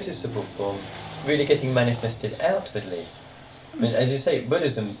specifically noticeable form, really getting manifested outwardly. I mean, as you say,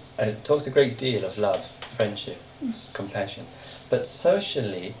 Buddhism talks a great deal of love, friendship, compassion, but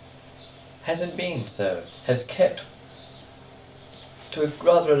socially hasn't been so, has kept to a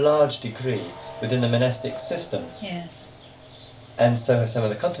rather large degree within the monastic system. Yes. And so have some of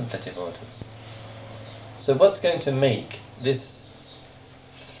the contemplative orders. So what's going to make this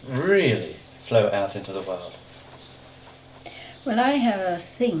really flow out into the world? Well, I have a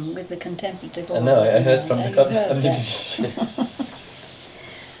thing with the contemplative I orders. know, I heard from the contemplative.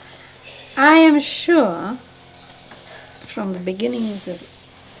 I am sure from the beginnings of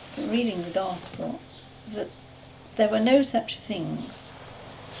reading the Gospel that there were no such things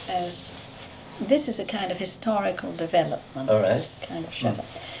as, this is a kind of historical development. All right. This kind of shut up.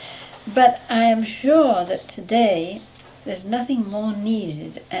 But I am sure that today there's nothing more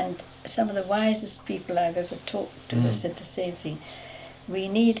needed, and some of the wisest people I've ever talked to have said the same thing. We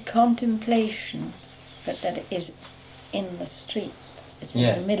need contemplation, but that it is in the streets. It's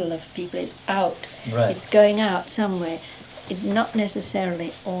in the middle of people. It's out. Right. It's going out somewhere. It's not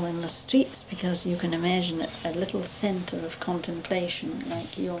necessarily all in the streets, because you can imagine a little centre of contemplation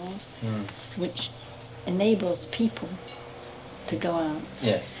like yours, which enables people to go out.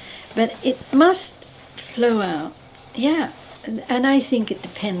 Yes. But it must flow out. Yeah, and I think it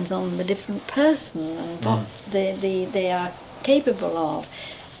depends on the different person and what they are capable of.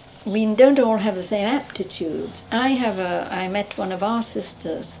 We don't all have the same aptitudes. I met one of our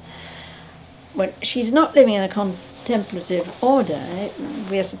sisters. Well, she's not living in a contemplative order.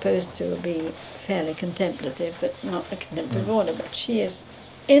 We are supposed to be fairly contemplative, but not a contemplative order. But she is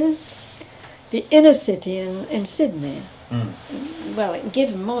in the inner city in Sydney. Well,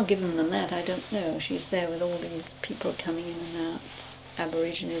 more given than that, I don't know. She's there with all these people coming in and out,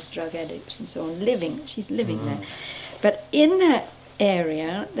 Aborigines, drug addicts and so on, she's living there. But in that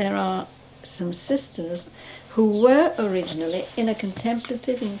area, there are some sisters who were originally in a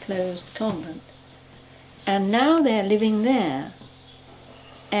contemplative enclosed convent, and now they're living there.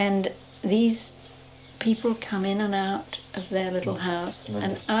 And these people come in and out of their little house,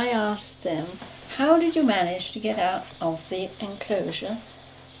 and I asked them, how did you manage to get out of the enclosure,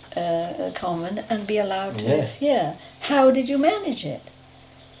 convent, and be allowed to live here? How did you manage it?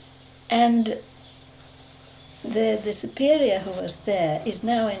 And the superior who was there is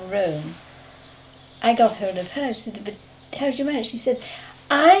now in Rome. I got hold of her. I said, but how did you manage? She said,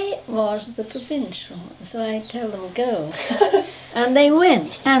 I was the provincial, so I told them go. And they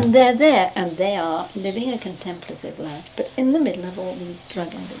went, and they're there, and they are living a contemplative life, but in the middle of all these drug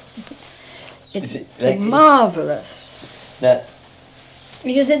addicts. It's marvellous.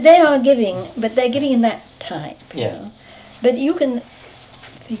 Because they are giving, but they're giving in that type. Yes. You know? But you can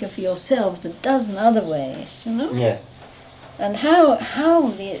figure for yourselves a dozen other ways, you know? Yes. And how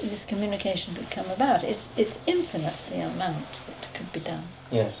this communication could come about. It's infinite, the amount that could be done.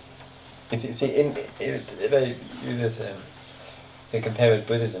 Yes. If I use it to compare with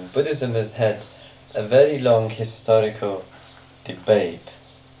Buddhism, Buddhism has had a very long historical debate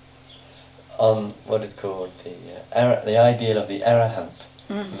on what is called the ideal of the arahant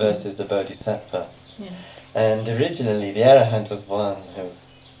versus the bodhisattva. Yeah. And originally the arahant was one who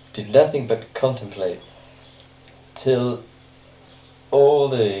did nothing but contemplate till all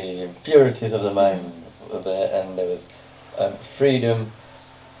the impurities of the mind were there, and there was freedom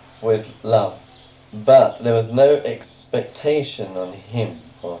with love. But there was no expectation on him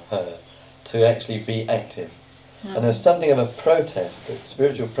or her to actually be active. No. And there's something of a protest, a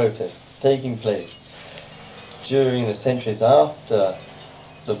spiritual protest, taking place during the centuries after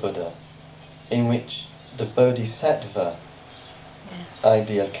the Buddha, in which the bodhisattva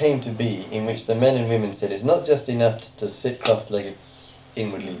ideal came to be, in which the men and women said it's not just enough to sit cross-legged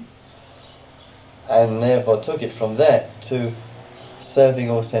inwardly, and therefore took it from that to serving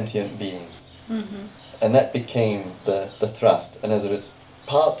all sentient beings. Mm-hmm. And that became the thrust, and as a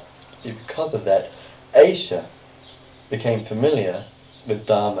part, because of that, Asia became familiar with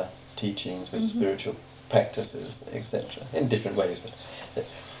Dharma teachings, with spiritual practices, etc., in different ways. But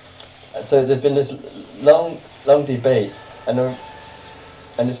so there's been this long debate, and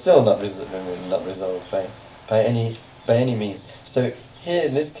it's still not resolved by any means. So here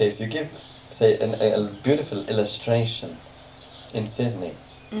in this case, you give, say, a beautiful illustration in Sydney.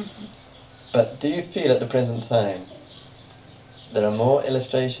 Mm-hmm. But do you feel at the present time there are more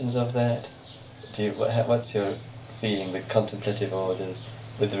illustrations of that? What's your feeling with contemplative orders,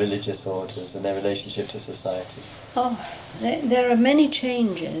 with religious orders, and their relationship to society? Oh, there are many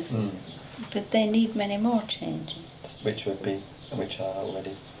changes, but they need many more changes. Which would be, and which are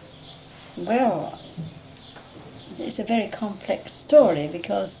already? Well, it's a very complex story,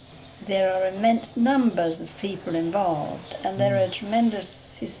 because there are immense numbers of people involved, and there are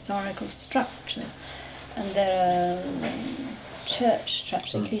tremendous historical structures, and there are church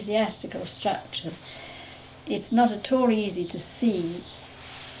structures, ecclesiastical structures. It's not at all easy to see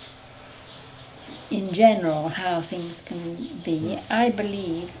in general how things can be. I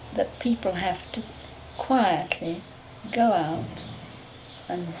believe that people have to quietly go out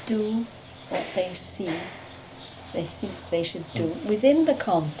and do what they see they think they should do within the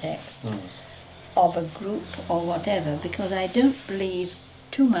context of a group or whatever, because I don't believe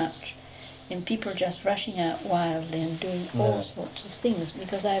too much in people just rushing out wildly and doing all sorts of things,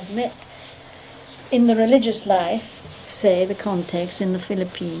 because I've met in the religious life, say the context in the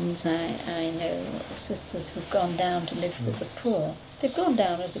Philippines, I know sisters who've gone down to live with the poor. They've gone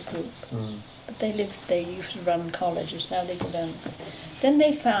down as a group, but they used to run colleges, now they go down. Then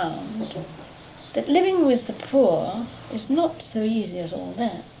they found that living with the poor is not so easy as all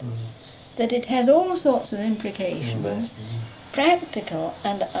that, that it has all sorts of implications, practical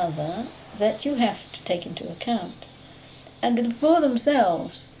and other, that you have to take into account. And the poor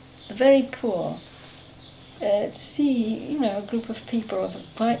themselves, the very poor, to see, a group of people of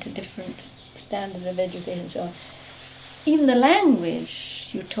quite a different standard of education and so on. Even the language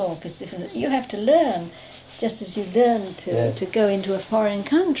you talk is different. You have to learn, just as you learn to go into a foreign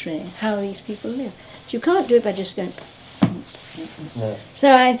country, how these people live. But you can't do it by just going... No.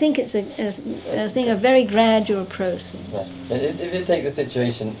 So I think it's a very gradual process. Yeah. If you take the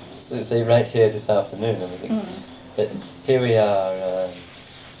situation, say right here this afternoon, that here we are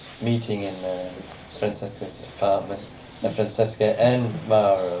meeting in Francesca's apartment, and Francesca and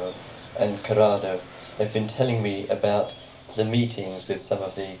Mauro and Corrado have been telling me about the meetings with some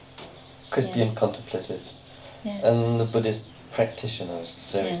of the Christian contemplatives and the Buddhist practitioners,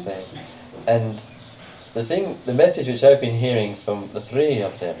 shall we say. And the message which I've been hearing from the three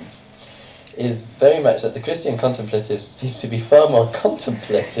of them is very much that the Christian contemplatives seem to be far more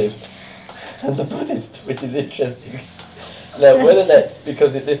contemplative than the Buddhist, which is interesting. Now, whether that's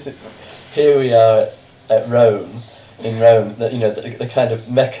because here we are at Rome, the kind of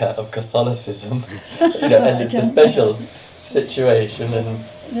Mecca of Catholicism, and it's a special situation. And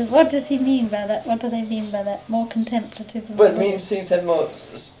what does he mean by that? What do they mean by that? More contemplative? Well, it means seems to have more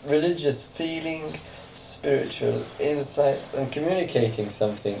religious feeling, spiritual insight, and communicating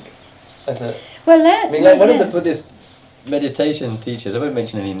something. One of the Buddhist meditation teachers, I won't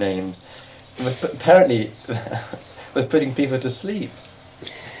mention any names, apparently was putting people to sleep.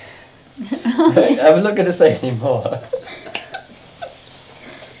 I'm not going to say any more.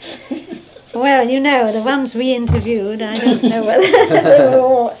 Well, the ones we interviewed, I don't know whether they were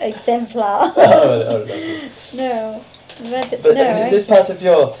all exemplar. No. But is this part of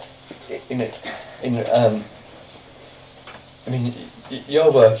your,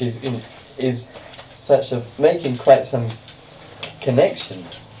 your work is such of making quite some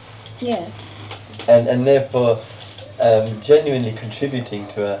connections. Yes. And therefore genuinely contributing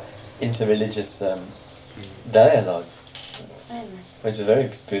to a interreligious dialogue, which is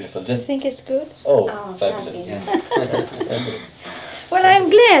very beautiful. Do you think it's good? Oh, fabulous! Well, I'm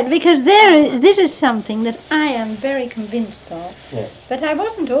glad, because this is something that I am very convinced of. Yes. But I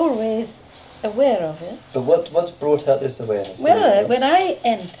wasn't always aware of it. But what's brought out this awareness? Well, when I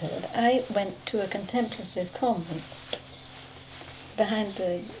entered, I went to a contemplative convent behind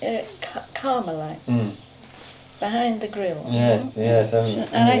the Carmelite. Behind the grill. Yes, yes.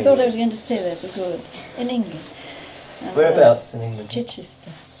 And I thought I was going to stay there for good, in England. And whereabouts in England?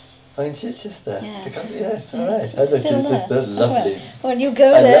 Chichester. Oh, in Chichester? Yeah. Yes, all right. I know Chichester, lovely. Well, you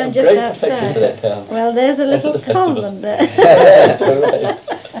go there and just great outside. Great for that town. Well, there's a little convent there.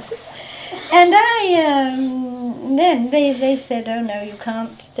 And then they said, oh no, you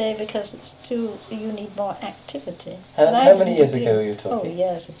can't stay because you need more activity. How many years ago were you talking? Oh,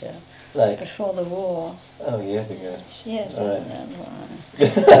 years ago. Like? Before the war. Oh, years ago. Yes, all I right. don't know why.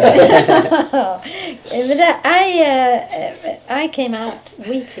 I came out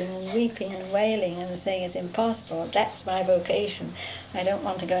weeping and wailing and saying it's impossible. That's my vocation. I don't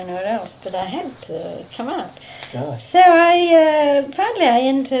want to go anywhere else. But I had to come out. Gosh. So finally I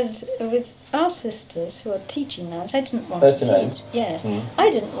entered with our sisters who are teaching nuns. I didn't want to teach. Yes, I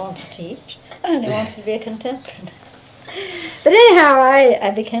didn't want to teach. I only wanted to be a contemplative. But anyhow,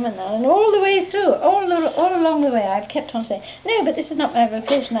 I became a nun, and all the way through, all along the way, I've kept on saying, no, but this is not my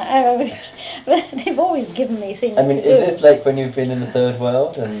vocation. But they've always given me things to do. Is this like when you've been in the third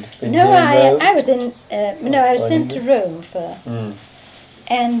world and been No, here in Rome? I was in. I was sent to Rome first,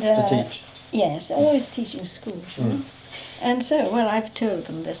 and to teach. Yes, always teaching schools. You know? And so, well, I've told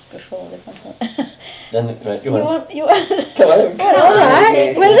them this before. Right, go on. You want? Come on. Well, all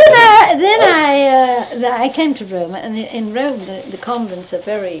right. Well, then I came to Rome, and in Rome the convents are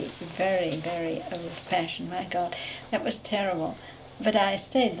very, very, very old-fashioned. My God, that was terrible. But I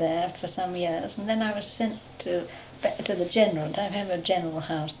stayed there for some years, and then I was sent to the general. I have a general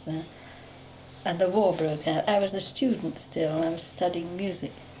house there, and the war broke out. I was a student still. I was studying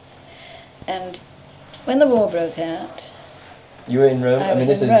music, and when the war broke out, You were in Rome? I was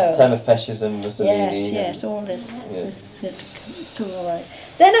this in is Rome. time of fascism, Mussolini. Yes, all this. Yes. This all right.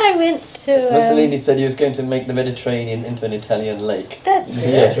 Then I went to. Mussolini said he was going to make the Mediterranean into an Italian lake. That's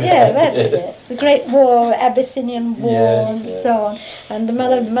it. Yeah, that's Yes. it. The Great War, Abyssinian War, Yes, and yes. so on. And the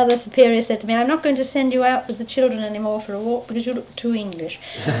Mother Superior said to me, "I'm not going to send you out with the children anymore for a walk because you look too English."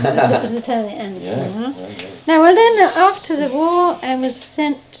 That was the Italian. Yes. Now, well, then after the war, I was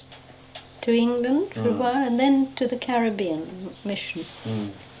sent to England for a while, and then to the Caribbean mission.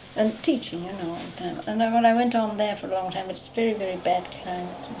 And teaching, all the time. And when I went on there for a long time, it's very, very bad climate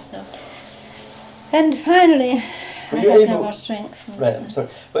and so on. And finally, Were I you had no able- more strength. Right, I'm sorry.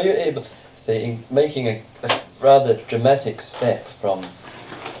 Were you able, say, in making a rather dramatic step from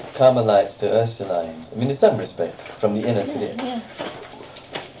Carmelites to Ursulines? In some respect, from the inner to the Yeah.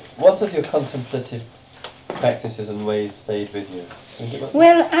 What of your contemplative practices and ways stayed with you?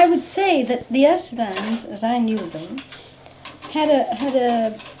 Well, I would say that the Ursulines, as I knew them, had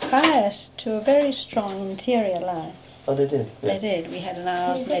a bias to a very strong interior life. Oh, they did? Yes. They did. We had an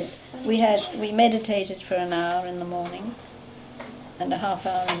hour. We meditated for an hour in the morning, and a half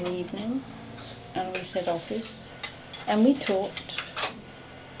hour in the evening, and we said office, and we talked.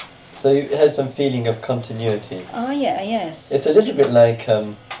 So you had some feeling of continuity. Oh yeah, yes. It's a little bit like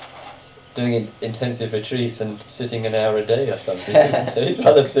doing intensive retreats and sitting an hour a day or something, isn't it? It's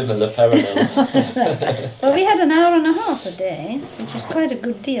rather similar parallels. Well, we had an hour and a half a day, which was quite a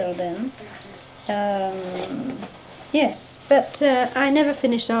good deal then. Yes, but I never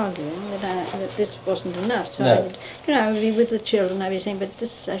finished arguing that this wasn't enough. So No. I would be with the children. I'd be saying, "But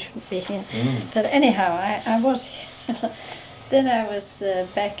this I shouldn't be here." But anyhow, I was. Then I was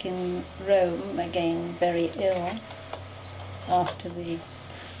back in Rome again, very ill after the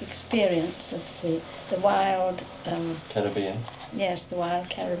experience of the wild. Caribbean. Yes, the wild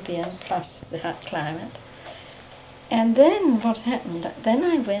Caribbean plus the hot climate. And then what happened? Then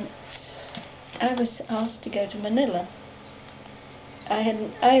I was asked to go to Manila.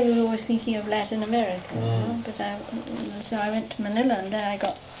 I was always thinking of Latin America, so I went to Manila, and there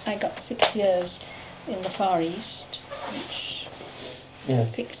I got 6 years in the Far East, which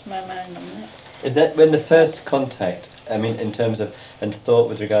fixed my mind on that. Is that when the first contact, in terms of, and thought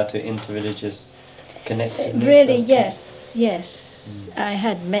with regard to interreligious connectedness? Really, yes. I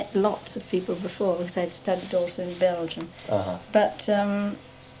had met lots of people before because I'd studied also in Belgium. But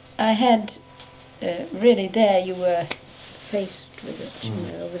I had, really there you were faced with it,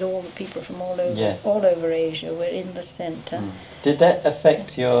 with all the people from all over Asia were in the centre. Did that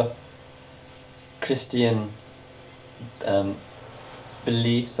affect your Christian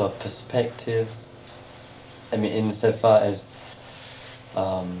beliefs or perspectives? Insofar as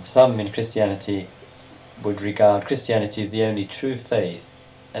some in Christianity would regard Christianity as the only true faith,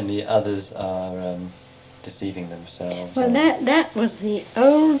 and the others are deceiving themselves. Well, that was the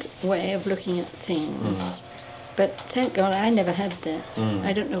old way of looking at things. But thank God I never had that.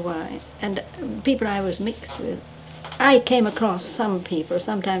 I don't know why. And people I was mixed with, I came across some people.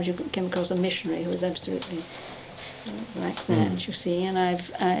 Sometimes you came across a missionary who was absolutely like that, you see. And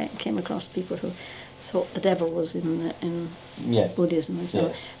I came across people who thought the devil was in Buddhism and so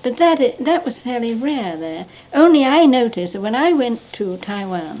on. But that was fairly rare there. Only I noticed that when I went to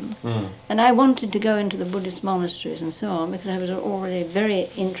Taiwan, and I wanted to go into the Buddhist monasteries and so on, because I was already very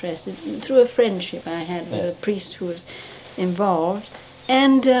interested, through a friendship I had with a priest who was involved,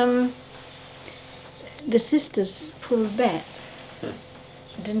 and the sisters pulled back,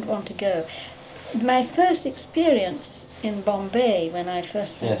 didn't want to go. My first experience in Bombay, when I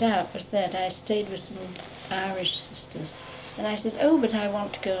first went out, was that I stayed with some Irish sisters, and I said, "Oh, but I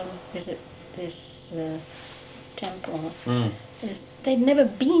want to go and visit this temple." They'd never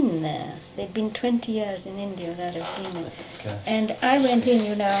been there. They'd been 20 years in India without having been there. Okay. And I went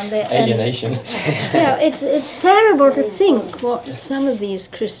in, and they... Alienation. It's terrible to think what some of these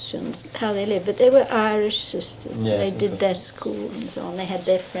Christians, how they live, but they were Irish sisters. They did their school and so on. They had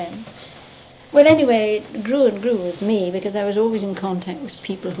their friends. Well, anyway, it grew and grew with me because I was always in contact with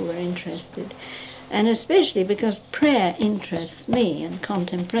people who were interested, and especially because prayer interests me and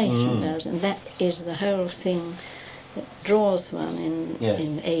contemplation does, and that is the whole thing that draws one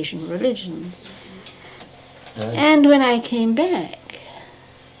in Asian religions. Right. And when I came back,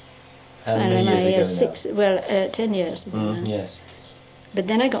 how many years ago now? 10 years ago. Yes. But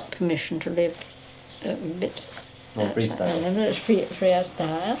then I got permission to live a bit more freestyle.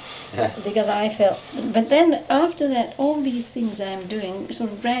 Freestyle, because I felt. But then after that, all these things I'm doing sort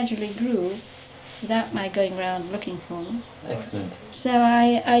of gradually grew without my going round looking for them. Excellent. So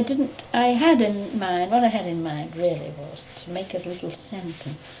I had in mind, what I had in mind really was to make a little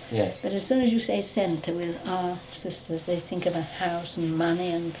centre. Yes. But as soon as you say centre with our sisters, they think of a house and money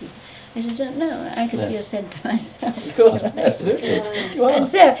and people. I said, no, I could be a centre myself. Of course, absolutely. You are. And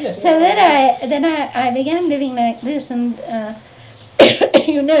so, Yes. so then I began living like this, and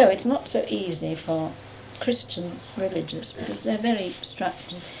you know, it's not so easy for Christian religious because they're very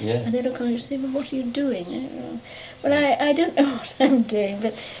structured. Yes. And they look on you and say, well, what are you doing? Well, I don't know what I'm doing,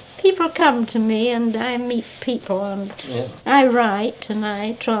 but people come to me and I meet people and Yes. I write and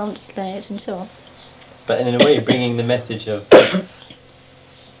I translate and so on. But in a way, bringing the message of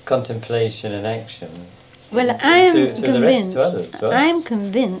contemplation and action. Well, I am to convinced. the rest, to others. To us. I'm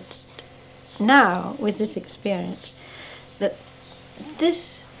convinced now, with this experience, that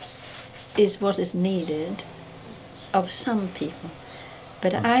this is what is needed of some people.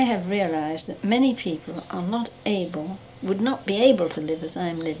 But I have realized that many people are not able, would not be able to live as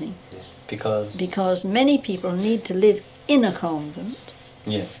I'm living. Because many people need to live in a convent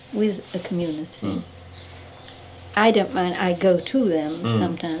yes. with a community. I don't mind, I go to them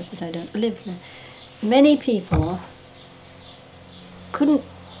sometimes, but I don't live there. Many people couldn't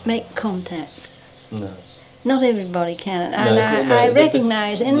make contact. No. Not everybody can. No, And I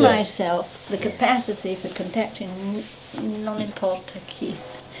recognise in yes. myself the capacity for contacting non importa chi.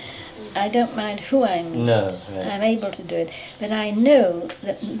 I don't mind who I meet. No, right. I'm able to do it. But I know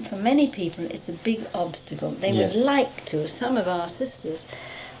that for many people it's a big obstacle. They Yes. would like to, some of our sisters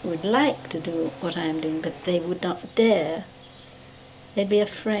would like to do what I'm doing, but they would not dare. They'd be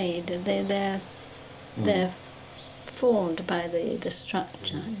afraid. They're formed by the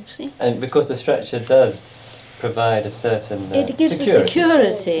structure, you see. And because the structure does provide a certain It gives security. a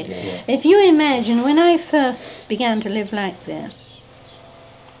security. Yeah. If you imagine, when I first began to live like this,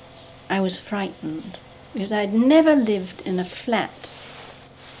 I was frightened because I'd never lived in a flat.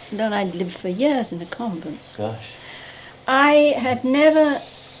 Then I'd lived for years in a convent. Gosh. I had never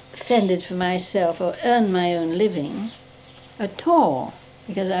fended for myself or earned my own living at all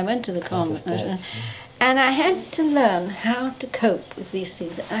because I went to the convent. Understand. And I had to learn how to cope with these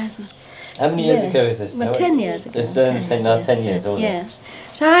things. How many years ago is this? Well, 10 years ago. It's last 10 years, all this. Yes.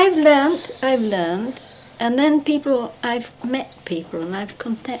 So I've learnt, and then I've met people and I've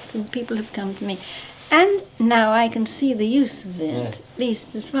contacted, people have come to me. And now I can see the use of it, Yes. at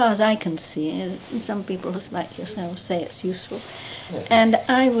least as far as I can see it. Some people, just like yourself, say it's useful. Yes. And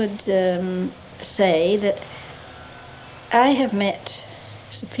I would say that I have met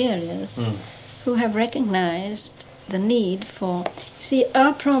superiors who have recognized the need for... See,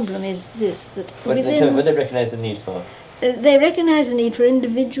 our problem is this, that What do they recognise the need for? they recognize the need for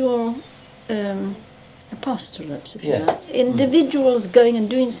individual apostolates, if Yes. you like. Individuals going and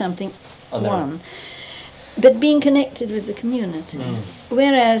doing something, On their one, but being connected with the community.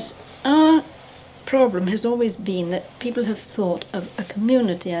 Whereas our problem has always been that people have thought of a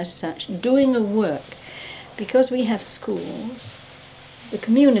community as such, doing a work. Because we have schools, the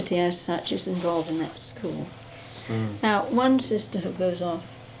community as such is involved in that school. Now, one sister who goes off,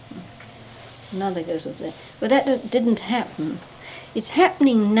 another goes off there. But that didn't happen. It's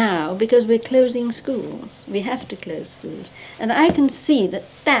happening now because we're closing schools. We have to close schools. And I can see that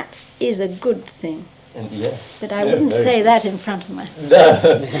that is a good thing. And yeah. But I wouldn't say that in front of my... No.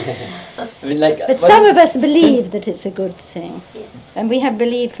 I mean, like, But some of us believe that it's a good thing. And we have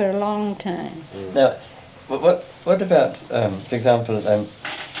believed for a long time. Now, what about, for example,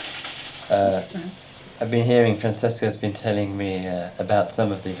 I've been hearing Francesca's been telling me about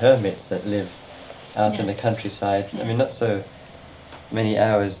some of the hermits that live out in the countryside. I mean, not so many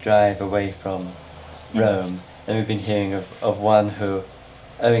hours drive away from Rome. And we've been hearing of one who,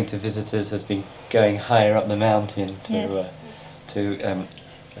 owing to visitors, has been going higher up the mountain to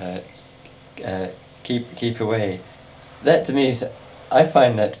keep away. That to me, I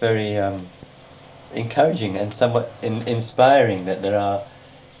find that very encouraging and somewhat inspiring that there are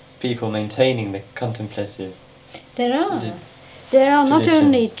people maintaining the contemplative. There are not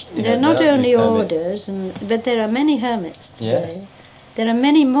only hermits. orders, but there are many hermits today. Yes. There are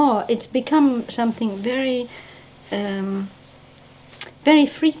many more. It's become something very, very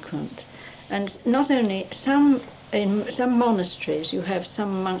frequent, and not only in some monasteries you have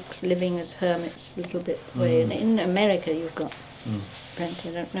some monks living as hermits a little bit way. In America you've got plenty.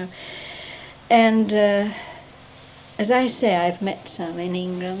 I don't know. And as I say, I've met some in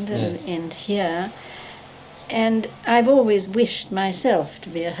England and here, and I've always wished myself to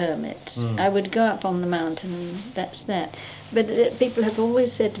be a hermit. I would go up on the mountain, and that's that. But people have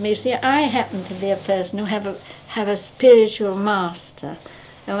always said to me, see, I happen to be a person who have a spiritual master,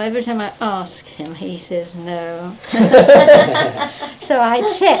 And every time I ask him, he says no. So I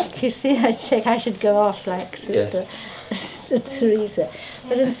check, you see, I should go off like Sister Teresa.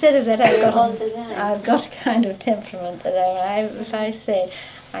 But instead of that, I've got a kind of temperament that if I say,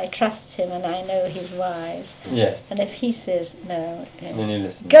 I trust him and I know he's wise. Yes. And if he says no, Then you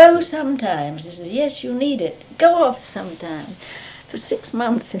listen. go sometimes. He says, yes, you need it. Go off sometime. For 6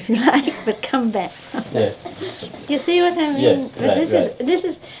 months, if you like, but come back. Yes. You see what I mean? Yes, But right, this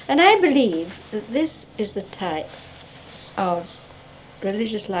is, and I believe that this is the type of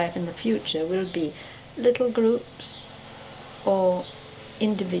religious life in the future will be little groups or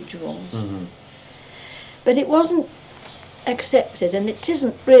individuals. Mm-hmm. But it wasn't accepted, and it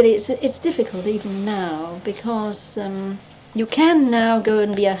isn't really. It's difficult even now because. You can now go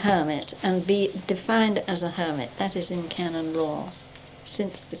and be a hermit and be defined as a hermit. That is in canon law,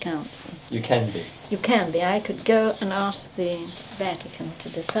 since the council. You can be. You can be. I could go and ask the Vatican to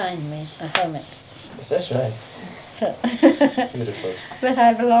define me a hermit. Yes, that's right. Beautiful. But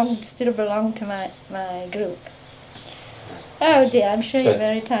I still belong to my group. Oh dear, I'm sure you're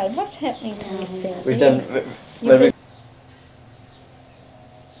very tired. What's happening to these things? We've done.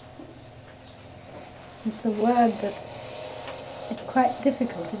 It's a word that is quite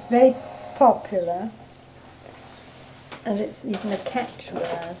difficult. It's very popular, and it's even a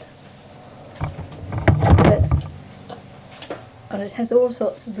catchword. And it has all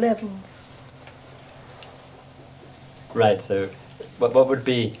sorts of levels. Right, so what would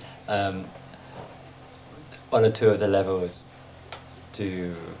be one or two of the levels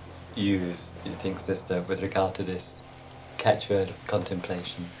to use, you think, Sister, with regard to this catchword of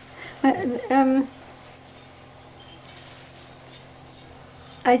contemplation?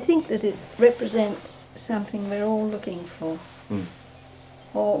 I think that it represents something we're all looking for,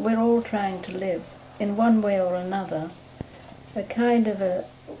 or we're all trying to live, in one way or another, a kind of a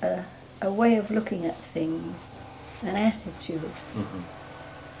way of looking at things, an attitude,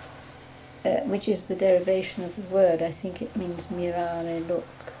 which is the derivation of the word. I think it means mirare, look,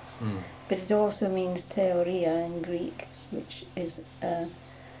 but it also means theoria in Greek, which is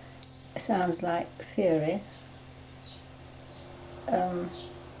sounds like theory.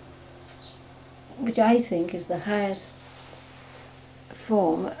 Which I think is the highest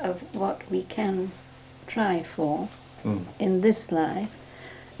form of what we can try for in this life,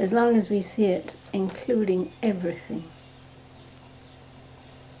 as long as we see it including everything.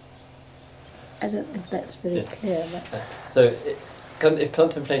 I don't know if that's very clear. But So if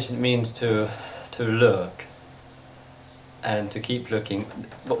contemplation means to look and to keep looking,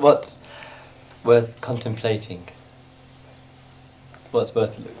 what's worth contemplating? What's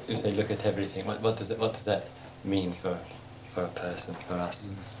worth, you say, look at everything. What does that mean for a person, for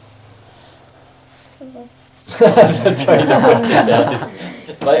us? I'm throwing the questions out.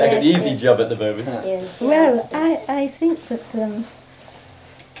 It's like an easy job at the moment. Well, I think that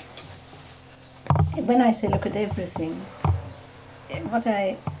when I say look at everything, what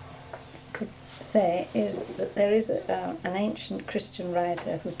I could say is that there is an ancient Christian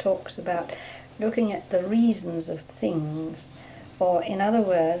writer who talks about looking at the reasons of things, or in other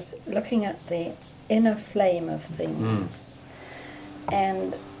words, looking at the inner flame of things.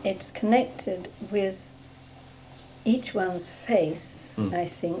 And it's connected with each one's faith, I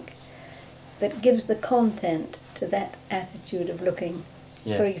think, that gives the content to that attitude of looking.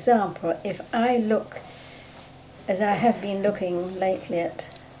 Yes. For example, if I look, as I have been looking lately, at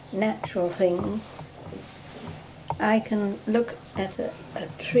natural things, I can look at a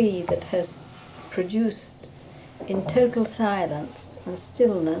tree that has produced in total silence and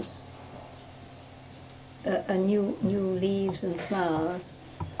stillness new leaves and flowers,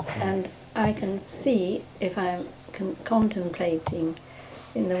 and I can see, if I'm contemplating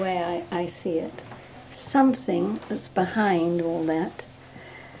in the way I see it, something that's behind all that,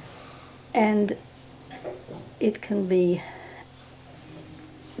 and it can be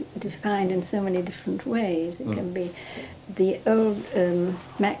defined in so many different ways. It can be the old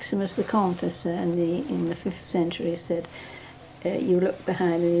Maximus the Confessor in the 5th century said, you look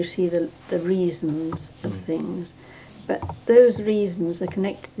behind and you see the reasons of things, but those reasons are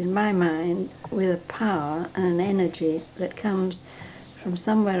connected in my mind with a power and an energy that comes from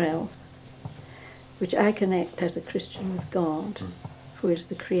somewhere else, which I connect as a Christian with God, who is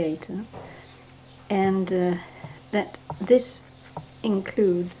the Creator, and that this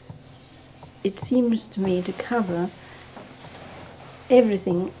includes, it seems to me, to cover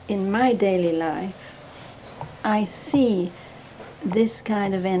everything in my daily life. I see this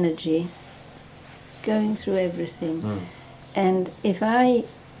kind of energy going through everything, and if I,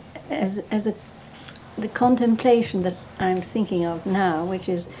 as a the contemplation that I'm thinking of now, which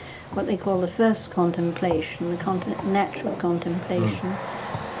is what they call the first contemplation, the natural contemplation,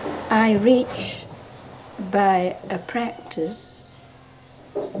 I reach by a practice,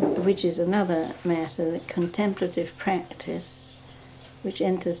 which is another matter, the contemplative practice, which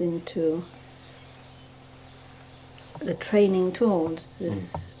enters into the training towards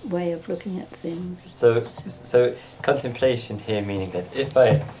this way of looking at things. So contemplation here meaning that if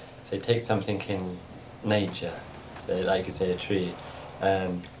I say take something in nature, say like you say a tree,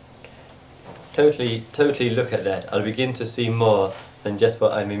 and totally look at that, I'll begin to see more than just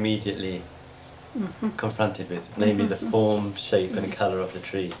what I'm immediately confronted with, namely the form, shape and colour of the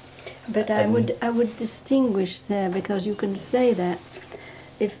tree. But I would distinguish there, because you can say that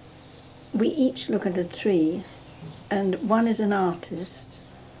if we each look at a tree and one is an artist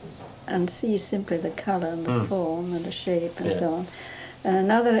and sees simply the colour and the form and the shape and so on, and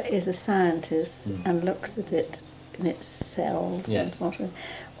another is a scientist and looks at it in its cells and whatever.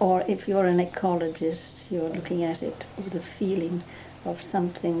 Or if you're an ecologist, you're looking at it with a feeling of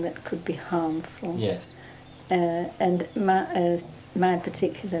something that could be harmful. Yes. And my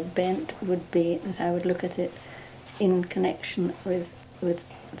particular bent would be that I would look at it in connection with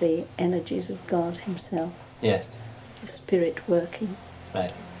the energies of God Himself. Yes. The Spirit working.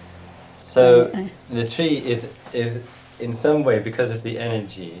 Right. So the tree is in some way, because of the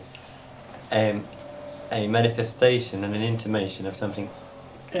energy, a manifestation and an intimation of something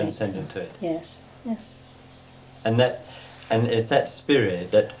transcendent to it. Yes, yes. And it's that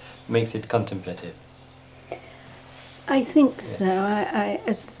spirit that makes it contemplative. I think so.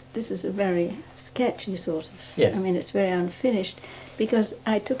 This is a very sketchy sort of. Yes. I mean, it's very unfinished, because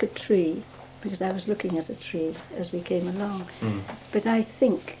I took a tree, because I was looking at a tree as we came along. But I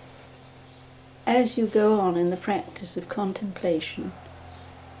think, as you go on in the practice of contemplation,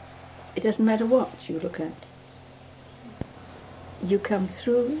 it doesn't matter what you look at. You come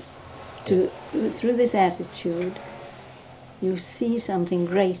through this attitude. You see something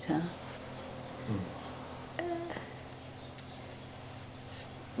greater.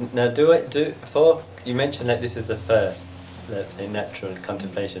 Now, for you mentioned that this is the first, let's say, natural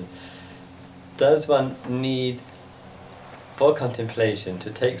contemplation. Does one need, for contemplation, to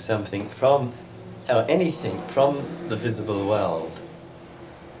take something from, or anything from the visible world,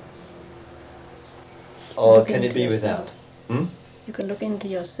 or Look can it into be yourself. without? You can look into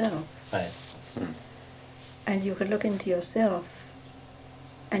yourself. Right. And you can look into yourself,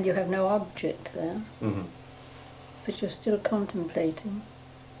 and you have no object there, but you're still contemplating.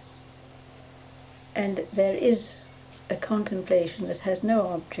 And there is a contemplation that has no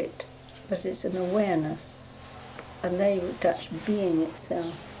object, but it's an awareness. And there you touch being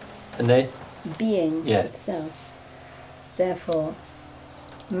itself. And they? Being itself. Therefore,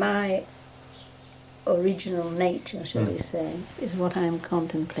 my original nature, shall we say, is what I'm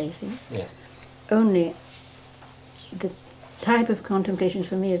contemplating. Yes. Only the type of contemplation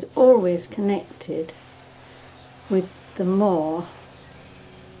for me is always connected with the more,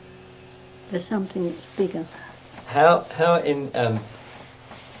 there's something that's bigger. How in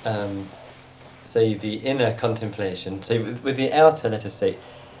say the inner contemplation, say with the outer, let us say,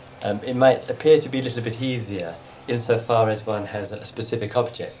 it might appear to be a little bit easier insofar as one has a specific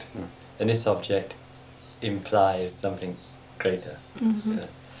object, and this object implies something greater.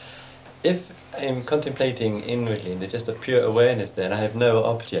 If I'm contemplating inwardly and there's just a pure awareness there and I have no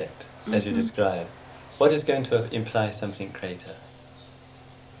object, as you describe, what is going to imply something greater?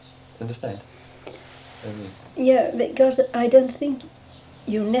 Understand? Yeah, because I don't think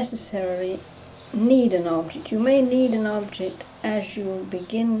you necessarily need an object. You may need an object as you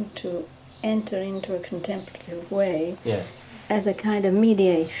begin to enter into a contemplative way, as a kind of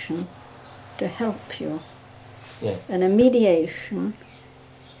mediation to help you. Yes. And a mediation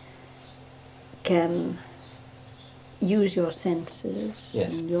can use your senses,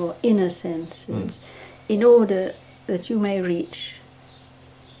 and your inner senses, in order that you may reach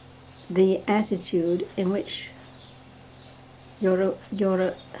the attitude in which you're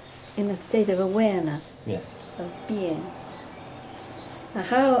in a state of awareness, of being.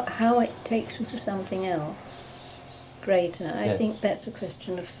 Now how it takes you to something else greater, I think that's a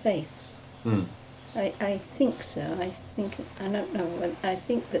question of faith. I think so. I don't know, but I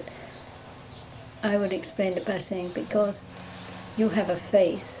think that I would explain it by saying, because you have a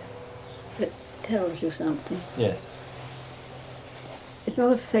faith that tells you something. Yes. It's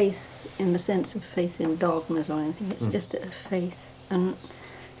not a faith in the sense of faith in dogmas or anything, it's just a faith.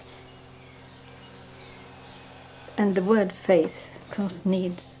 And the word faith, of course,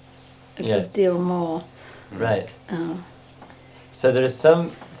 needs a good deal more. Right. So there is some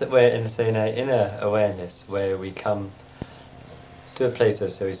where in our inner awareness where we come to a place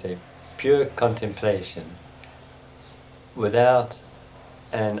of, so we say, pure contemplation without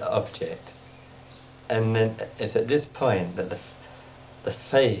an object, and then it's at this point that the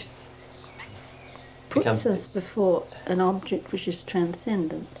faith puts us before an object which is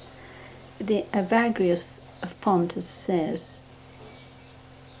transcendent. The Evagrius of Pontus says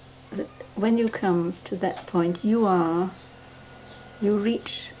that when you come to that point, you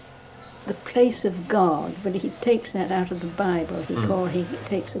reach the place of God. But he takes that out of the Bible. He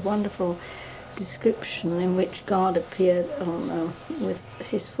takes a wonderful description in which God appeared on, with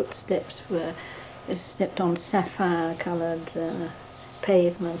his footsteps were stepped on sapphire-coloured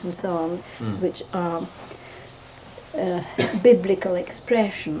pavement and so on, which are biblical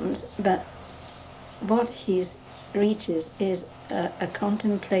expressions, but what he reaches is a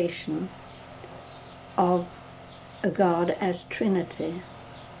contemplation of a God as Trinity.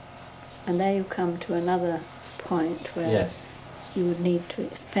 And there you come to another point where you would need to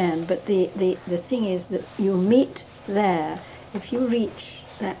expand. But the thing is that you meet there, if you reach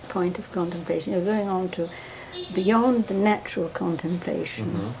that point of contemplation, you're going on to beyond the natural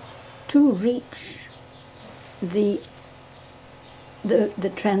contemplation to reach the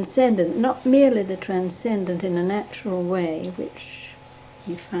transcendent, not merely the transcendent in a natural way, which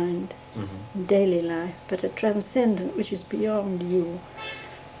you find in daily life, but a transcendent which is beyond you,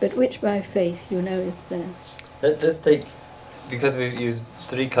 but which by faith you know is there. Let's take, because we've used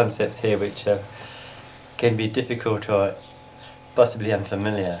three concepts here which can be difficult or possibly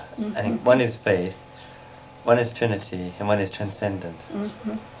unfamiliar. I think one is faith, one is Trinity, and one is transcendent.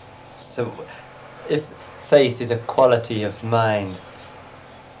 So if faith is a quality of mind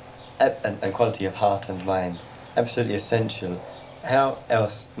and quality of heart and mind, absolutely essential, how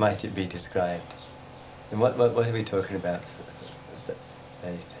else might it be described? And what are we talking about for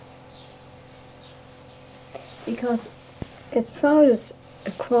faith? Because as far as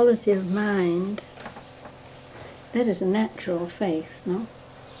a quality of mind, that is a natural faith, no?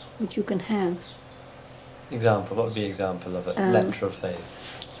 Which you can have. Example, what would be an example of a natural faith?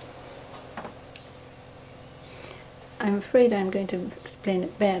 I'm afraid I'm going to explain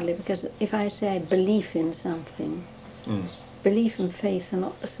it badly, because if I say belief in something, belief and faith are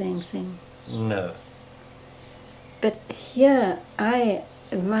not the same thing. No. But here,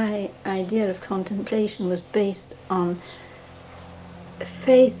 my idea of contemplation was based on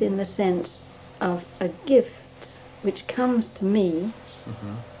faith in the sense of a gift which comes to me,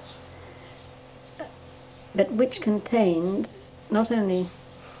 but which contains not only,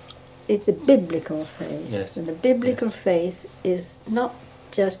 it's a biblical faith. Yes. And the biblical faith is not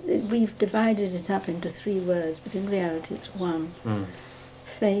just, we've divided it up into three words, but in reality it's one.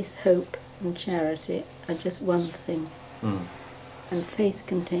 Faith, hope and charity are just one thing. And faith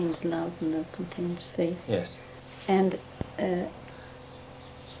contains love, and love contains faith. Yes. And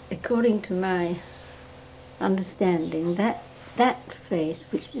according to my understanding, that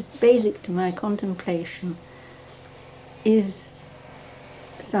faith, which is basic to my contemplation, is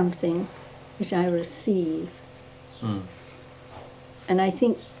something which I receive. And I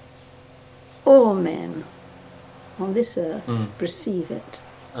think all men on this earth receive it.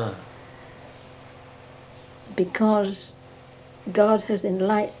 Because God has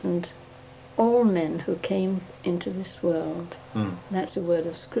enlightened all men who came into this world. That's a word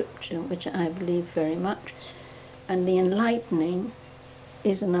of scripture, which I believe very much. And the enlightening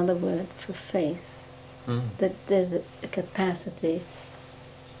is another word for faith. That there's a capacity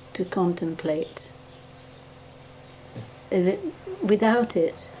to contemplate. Without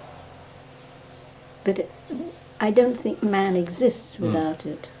it, but I don't think man exists without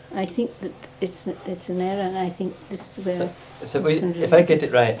it. I think that it's an error, and I think this is where... So if I get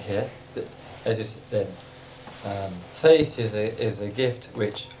it right here, as you said, faith is a gift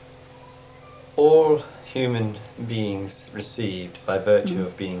which all human beings received by virtue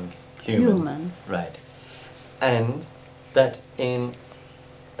of being human. Right. And that in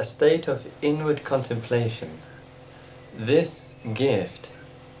a state of inward contemplation, this gift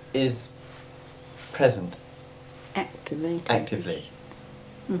is present. Actively.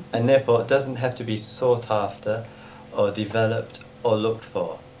 And therefore it doesn't have to be sought after or developed or looked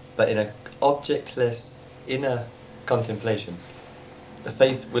for, but in an objectless inner contemplation, the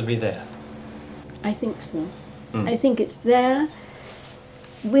faith will be there. I think so. I think it's there.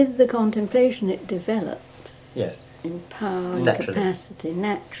 With the contemplation it develops. Yes. In power and Naturally. capacity,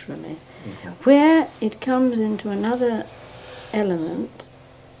 naturally. Where it comes into another element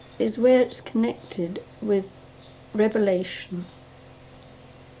is where it's connected with revelation.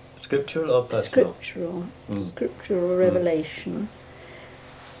 Scriptural or personal? Scriptural revelation,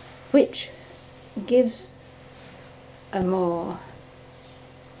 which gives a more,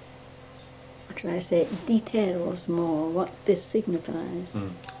 what should I say, details more what this signifies.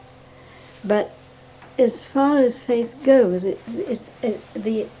 But as far as faith goes,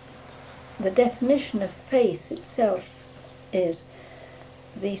 the definition of faith itself is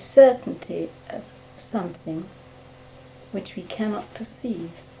the certainty of something which we cannot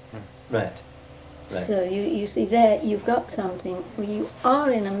perceive. Right. So you see there, you've got something where you are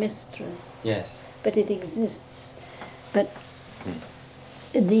in a mystery. Yes. But it exists. But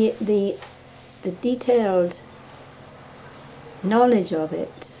the detailed knowledge of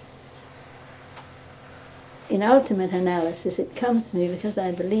it, in ultimate analysis, it comes to me because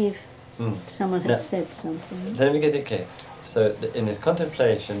I believe someone has said something. Let me get it clear. So in this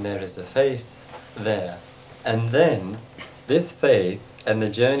contemplation there is the faith there, and then this faith and the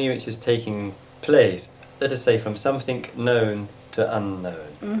journey which is taking place, let us say from something known to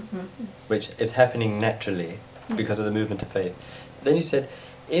unknown, which is happening naturally because of the movement of faith. Then you said,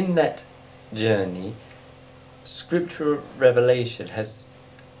 in that journey, scriptural revelation has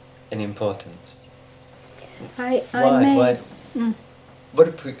an importance. Why? What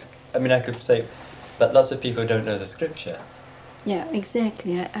if we, I mean, I could say, but lots of people don't know the scripture. Yeah,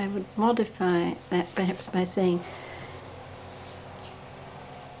 exactly. I would modify that perhaps by saying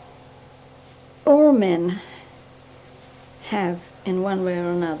all men have, in one way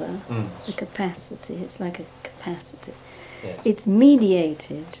or another, the capacity. It's like a capacity. Yes. It's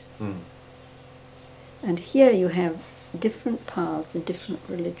mediated. And here you have different paths, the different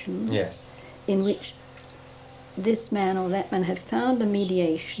religions, Yes. in which this man or that man have found the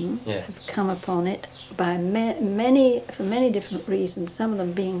mediation, Yes. have come upon it by for many different reasons, some of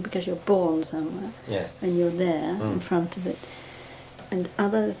them being because you're born somewhere Yes. and you're there in front of it, and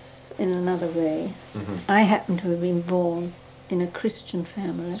others in another way. I happen to have been born in a Christian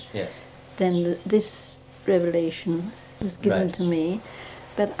family. Yes. Then this revelation was given Right. to me,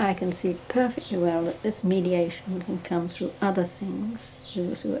 but I can see perfectly well that this mediation can come through other things,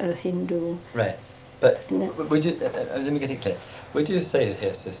 through a Hindu. Right. But No. would you, let me get it clear. Would you say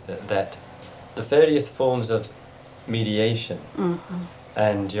here, sister, that the various forms of mediation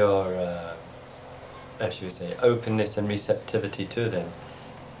and your, as you say, openness and receptivity to them,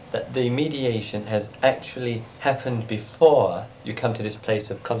 that the mediation has actually happened before you come to this place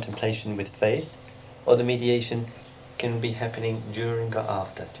of contemplation with faith, or the mediation can be happening during or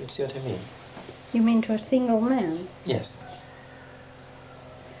after? Do you see what I mean? You mean to a single man? Yes.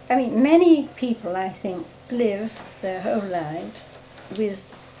 I mean, many people, I think, live their whole lives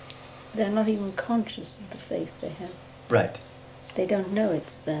they're not even conscious of the faith they have. Right. They don't know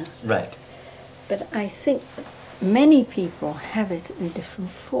it's there. Right. But I think that many people have it in different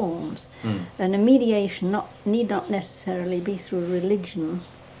forms. And a mediation need not necessarily be through religion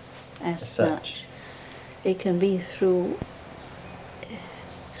as such. It can be through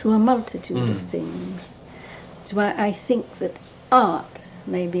a multitude of things. That's why I think that art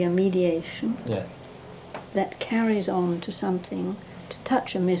may be a mediation that carries on to something, to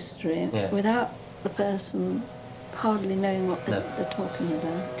touch a mystery without the person hardly knowing what they're talking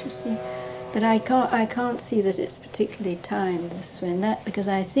about, you see. But I can't see that it's particularly timed this way and that, because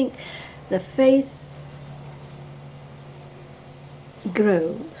I think the faith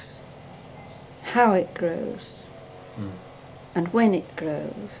grows, how it grows, and when it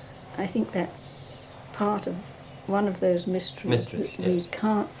grows. I think that's part of one of those mysteries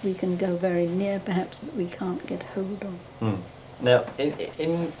that we can go very near, perhaps, but we can't get hold of. Now,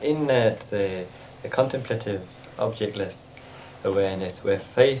 in that the contemplative, objectless awareness, where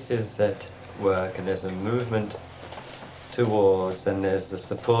faith is at work and there's a movement towards, and there's the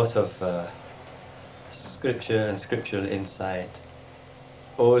support of scripture and scriptural insight,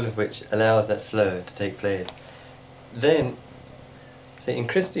 all of which allows that flow to take place, then, say, in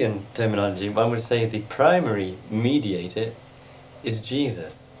Christian terminology, one would say the primary mediator is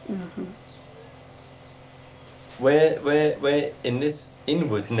Jesus. Where in this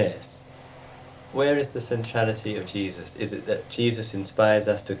inwardness, where is the centrality of Jesus? Is it that Jesus inspires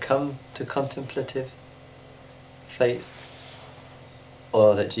us to come to contemplative faith,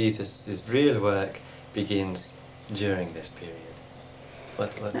 or that Jesus' real work begins during this period?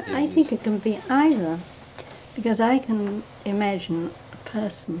 I think it can be either, because I can imagine a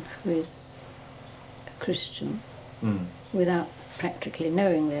person who is a Christian without practically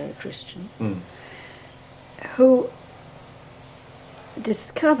knowing they're a Christian, who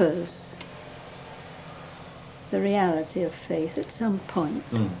discovers the reality of faith at some point,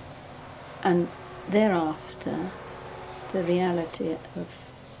 and thereafter the reality of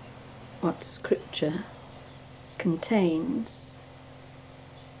what Scripture contains,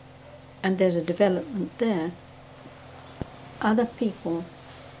 and there's a development there, other people,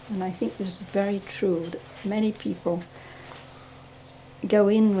 and I think this is very true, that many people go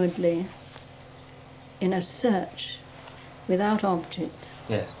inwardly in a search without object,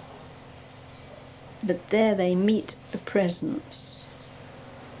 Yes. but there they meet a presence,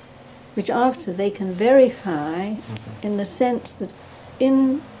 which after they can verify in the sense that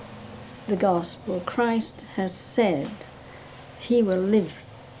in the Gospel Christ has said, He will live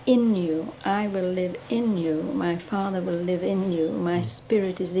in you, I will live in you, my Father will live in you, my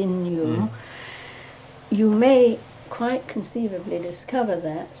Spirit is in you. You may quite conceivably discover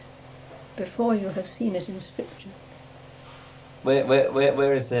that before you have seen it in Scripture.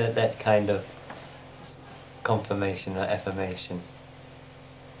 Where is there that kind of confirmation or affirmation?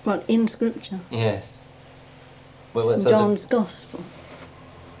 Well, in Scripture. Yes. St. John's Gospel.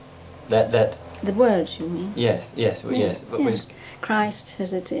 That. The words, you mean? Yes. Yes. Yes. Yes. Christ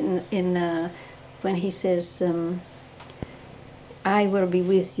has it in when he says, "I will be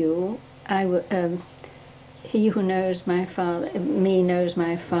with you. I will. He who knows my Father, me knows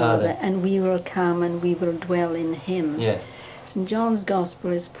my Father, and we will come and we will dwell in Him." Yes. St. John's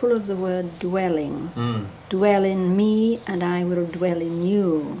Gospel is full of the word dwelling. Dwell in me, and I will dwell in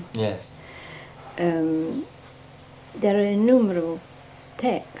you. Yes. There are innumerable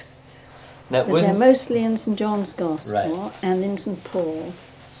texts, Now, but they're mostly in St. John's Gospel and in St. Paul.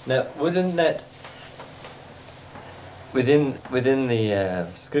 Now, wouldn't that within the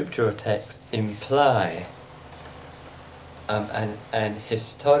scriptural text imply an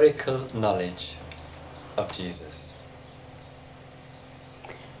historical knowledge of Jesus?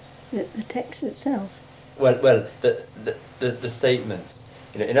 The text itself. Well, the statements.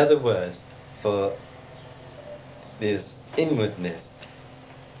 In other words, for this inwardness,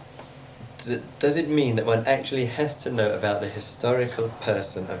 does it mean that one actually has to know about the historical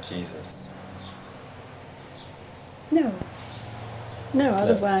person of Jesus? No. No,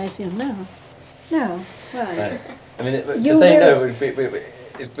 otherwise you know. No, why? Right. I mean, to say no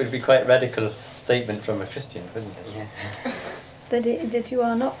would be quite a radical statement from a Christian, wouldn't it? Yeah. That you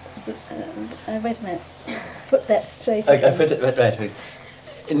are not... wait a minute. Put that straight I again. put it right.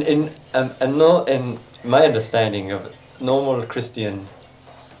 In my understanding of normal Christian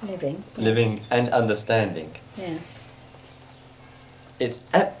living and understanding, yes, it's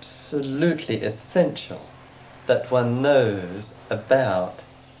absolutely essential that one knows about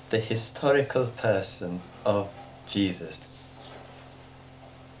the historical person of Jesus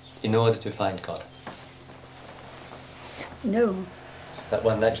in order to find God. No. That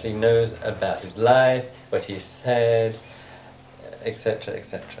one actually knows about his life, what he said, etc.,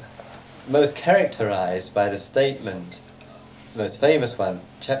 etc. Most characterized by the statement, most famous one,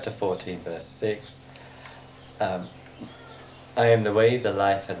 chapter 14, verse 6, I am the way, the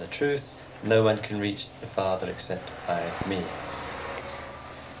life, and the truth. No one can reach the Father except by me.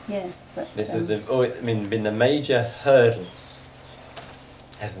 Yes, but... This is been the major hurdle,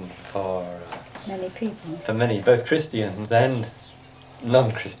 hasn't it, for many people. For many, both Christians and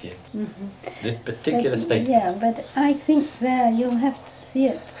non-Christians. This particular statement. Yeah, but I think there you'll have to see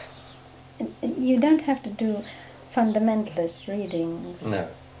it. You don't have to do fundamentalist readings. No.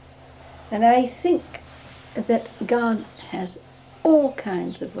 And I think that God has all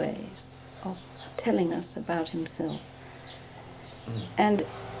kinds of ways of telling us about himself. And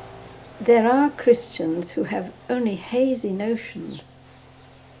there are Christians who have only hazy notions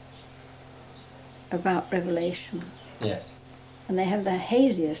about revelation. Yes. And they have the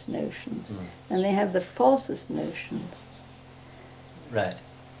haziest notions, and they have the falsest notions. Right.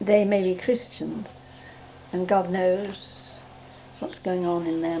 They may be Christians, and God knows what's going on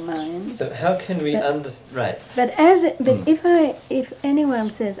in their minds. So how can we understand? Right. But if anyone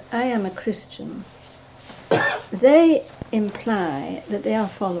says I am a Christian, they imply that they are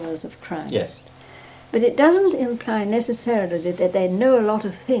followers of Christ. Yes. But it doesn't imply necessarily that they know a lot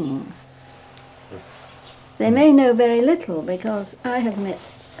of things. They may know very little, because I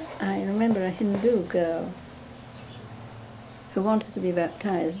remember a Hindu girl who wanted to be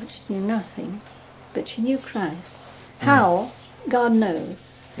baptized, but she knew nothing, but she knew Christ. How? God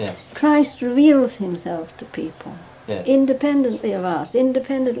knows. Yes. Christ reveals himself to people, Yes. independently of us,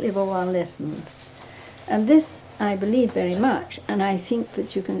 independently of all our lessons. And this I believe very much, and I think that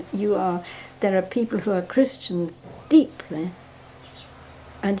there are people who are Christians deeply,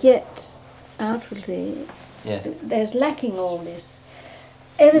 and yet outwardly Yes. there's lacking all this.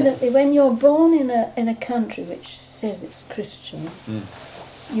 Evidently, when you're born in a country which says it's Christian,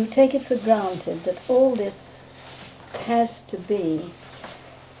 you take it for granted that all this has to be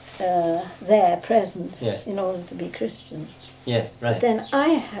there present Yes. in order to be Christian. Yes, right. But then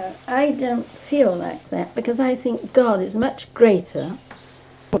I don't feel like that, because I think God is much greater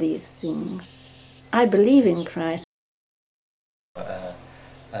for these things. I believe in Christ.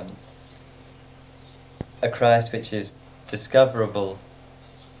 A Christ which is discoverable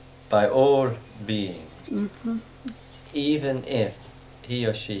by all beings, Mm-hmm. even if he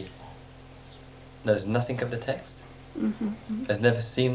or she knows nothing of the text, Mm-hmm. has never seen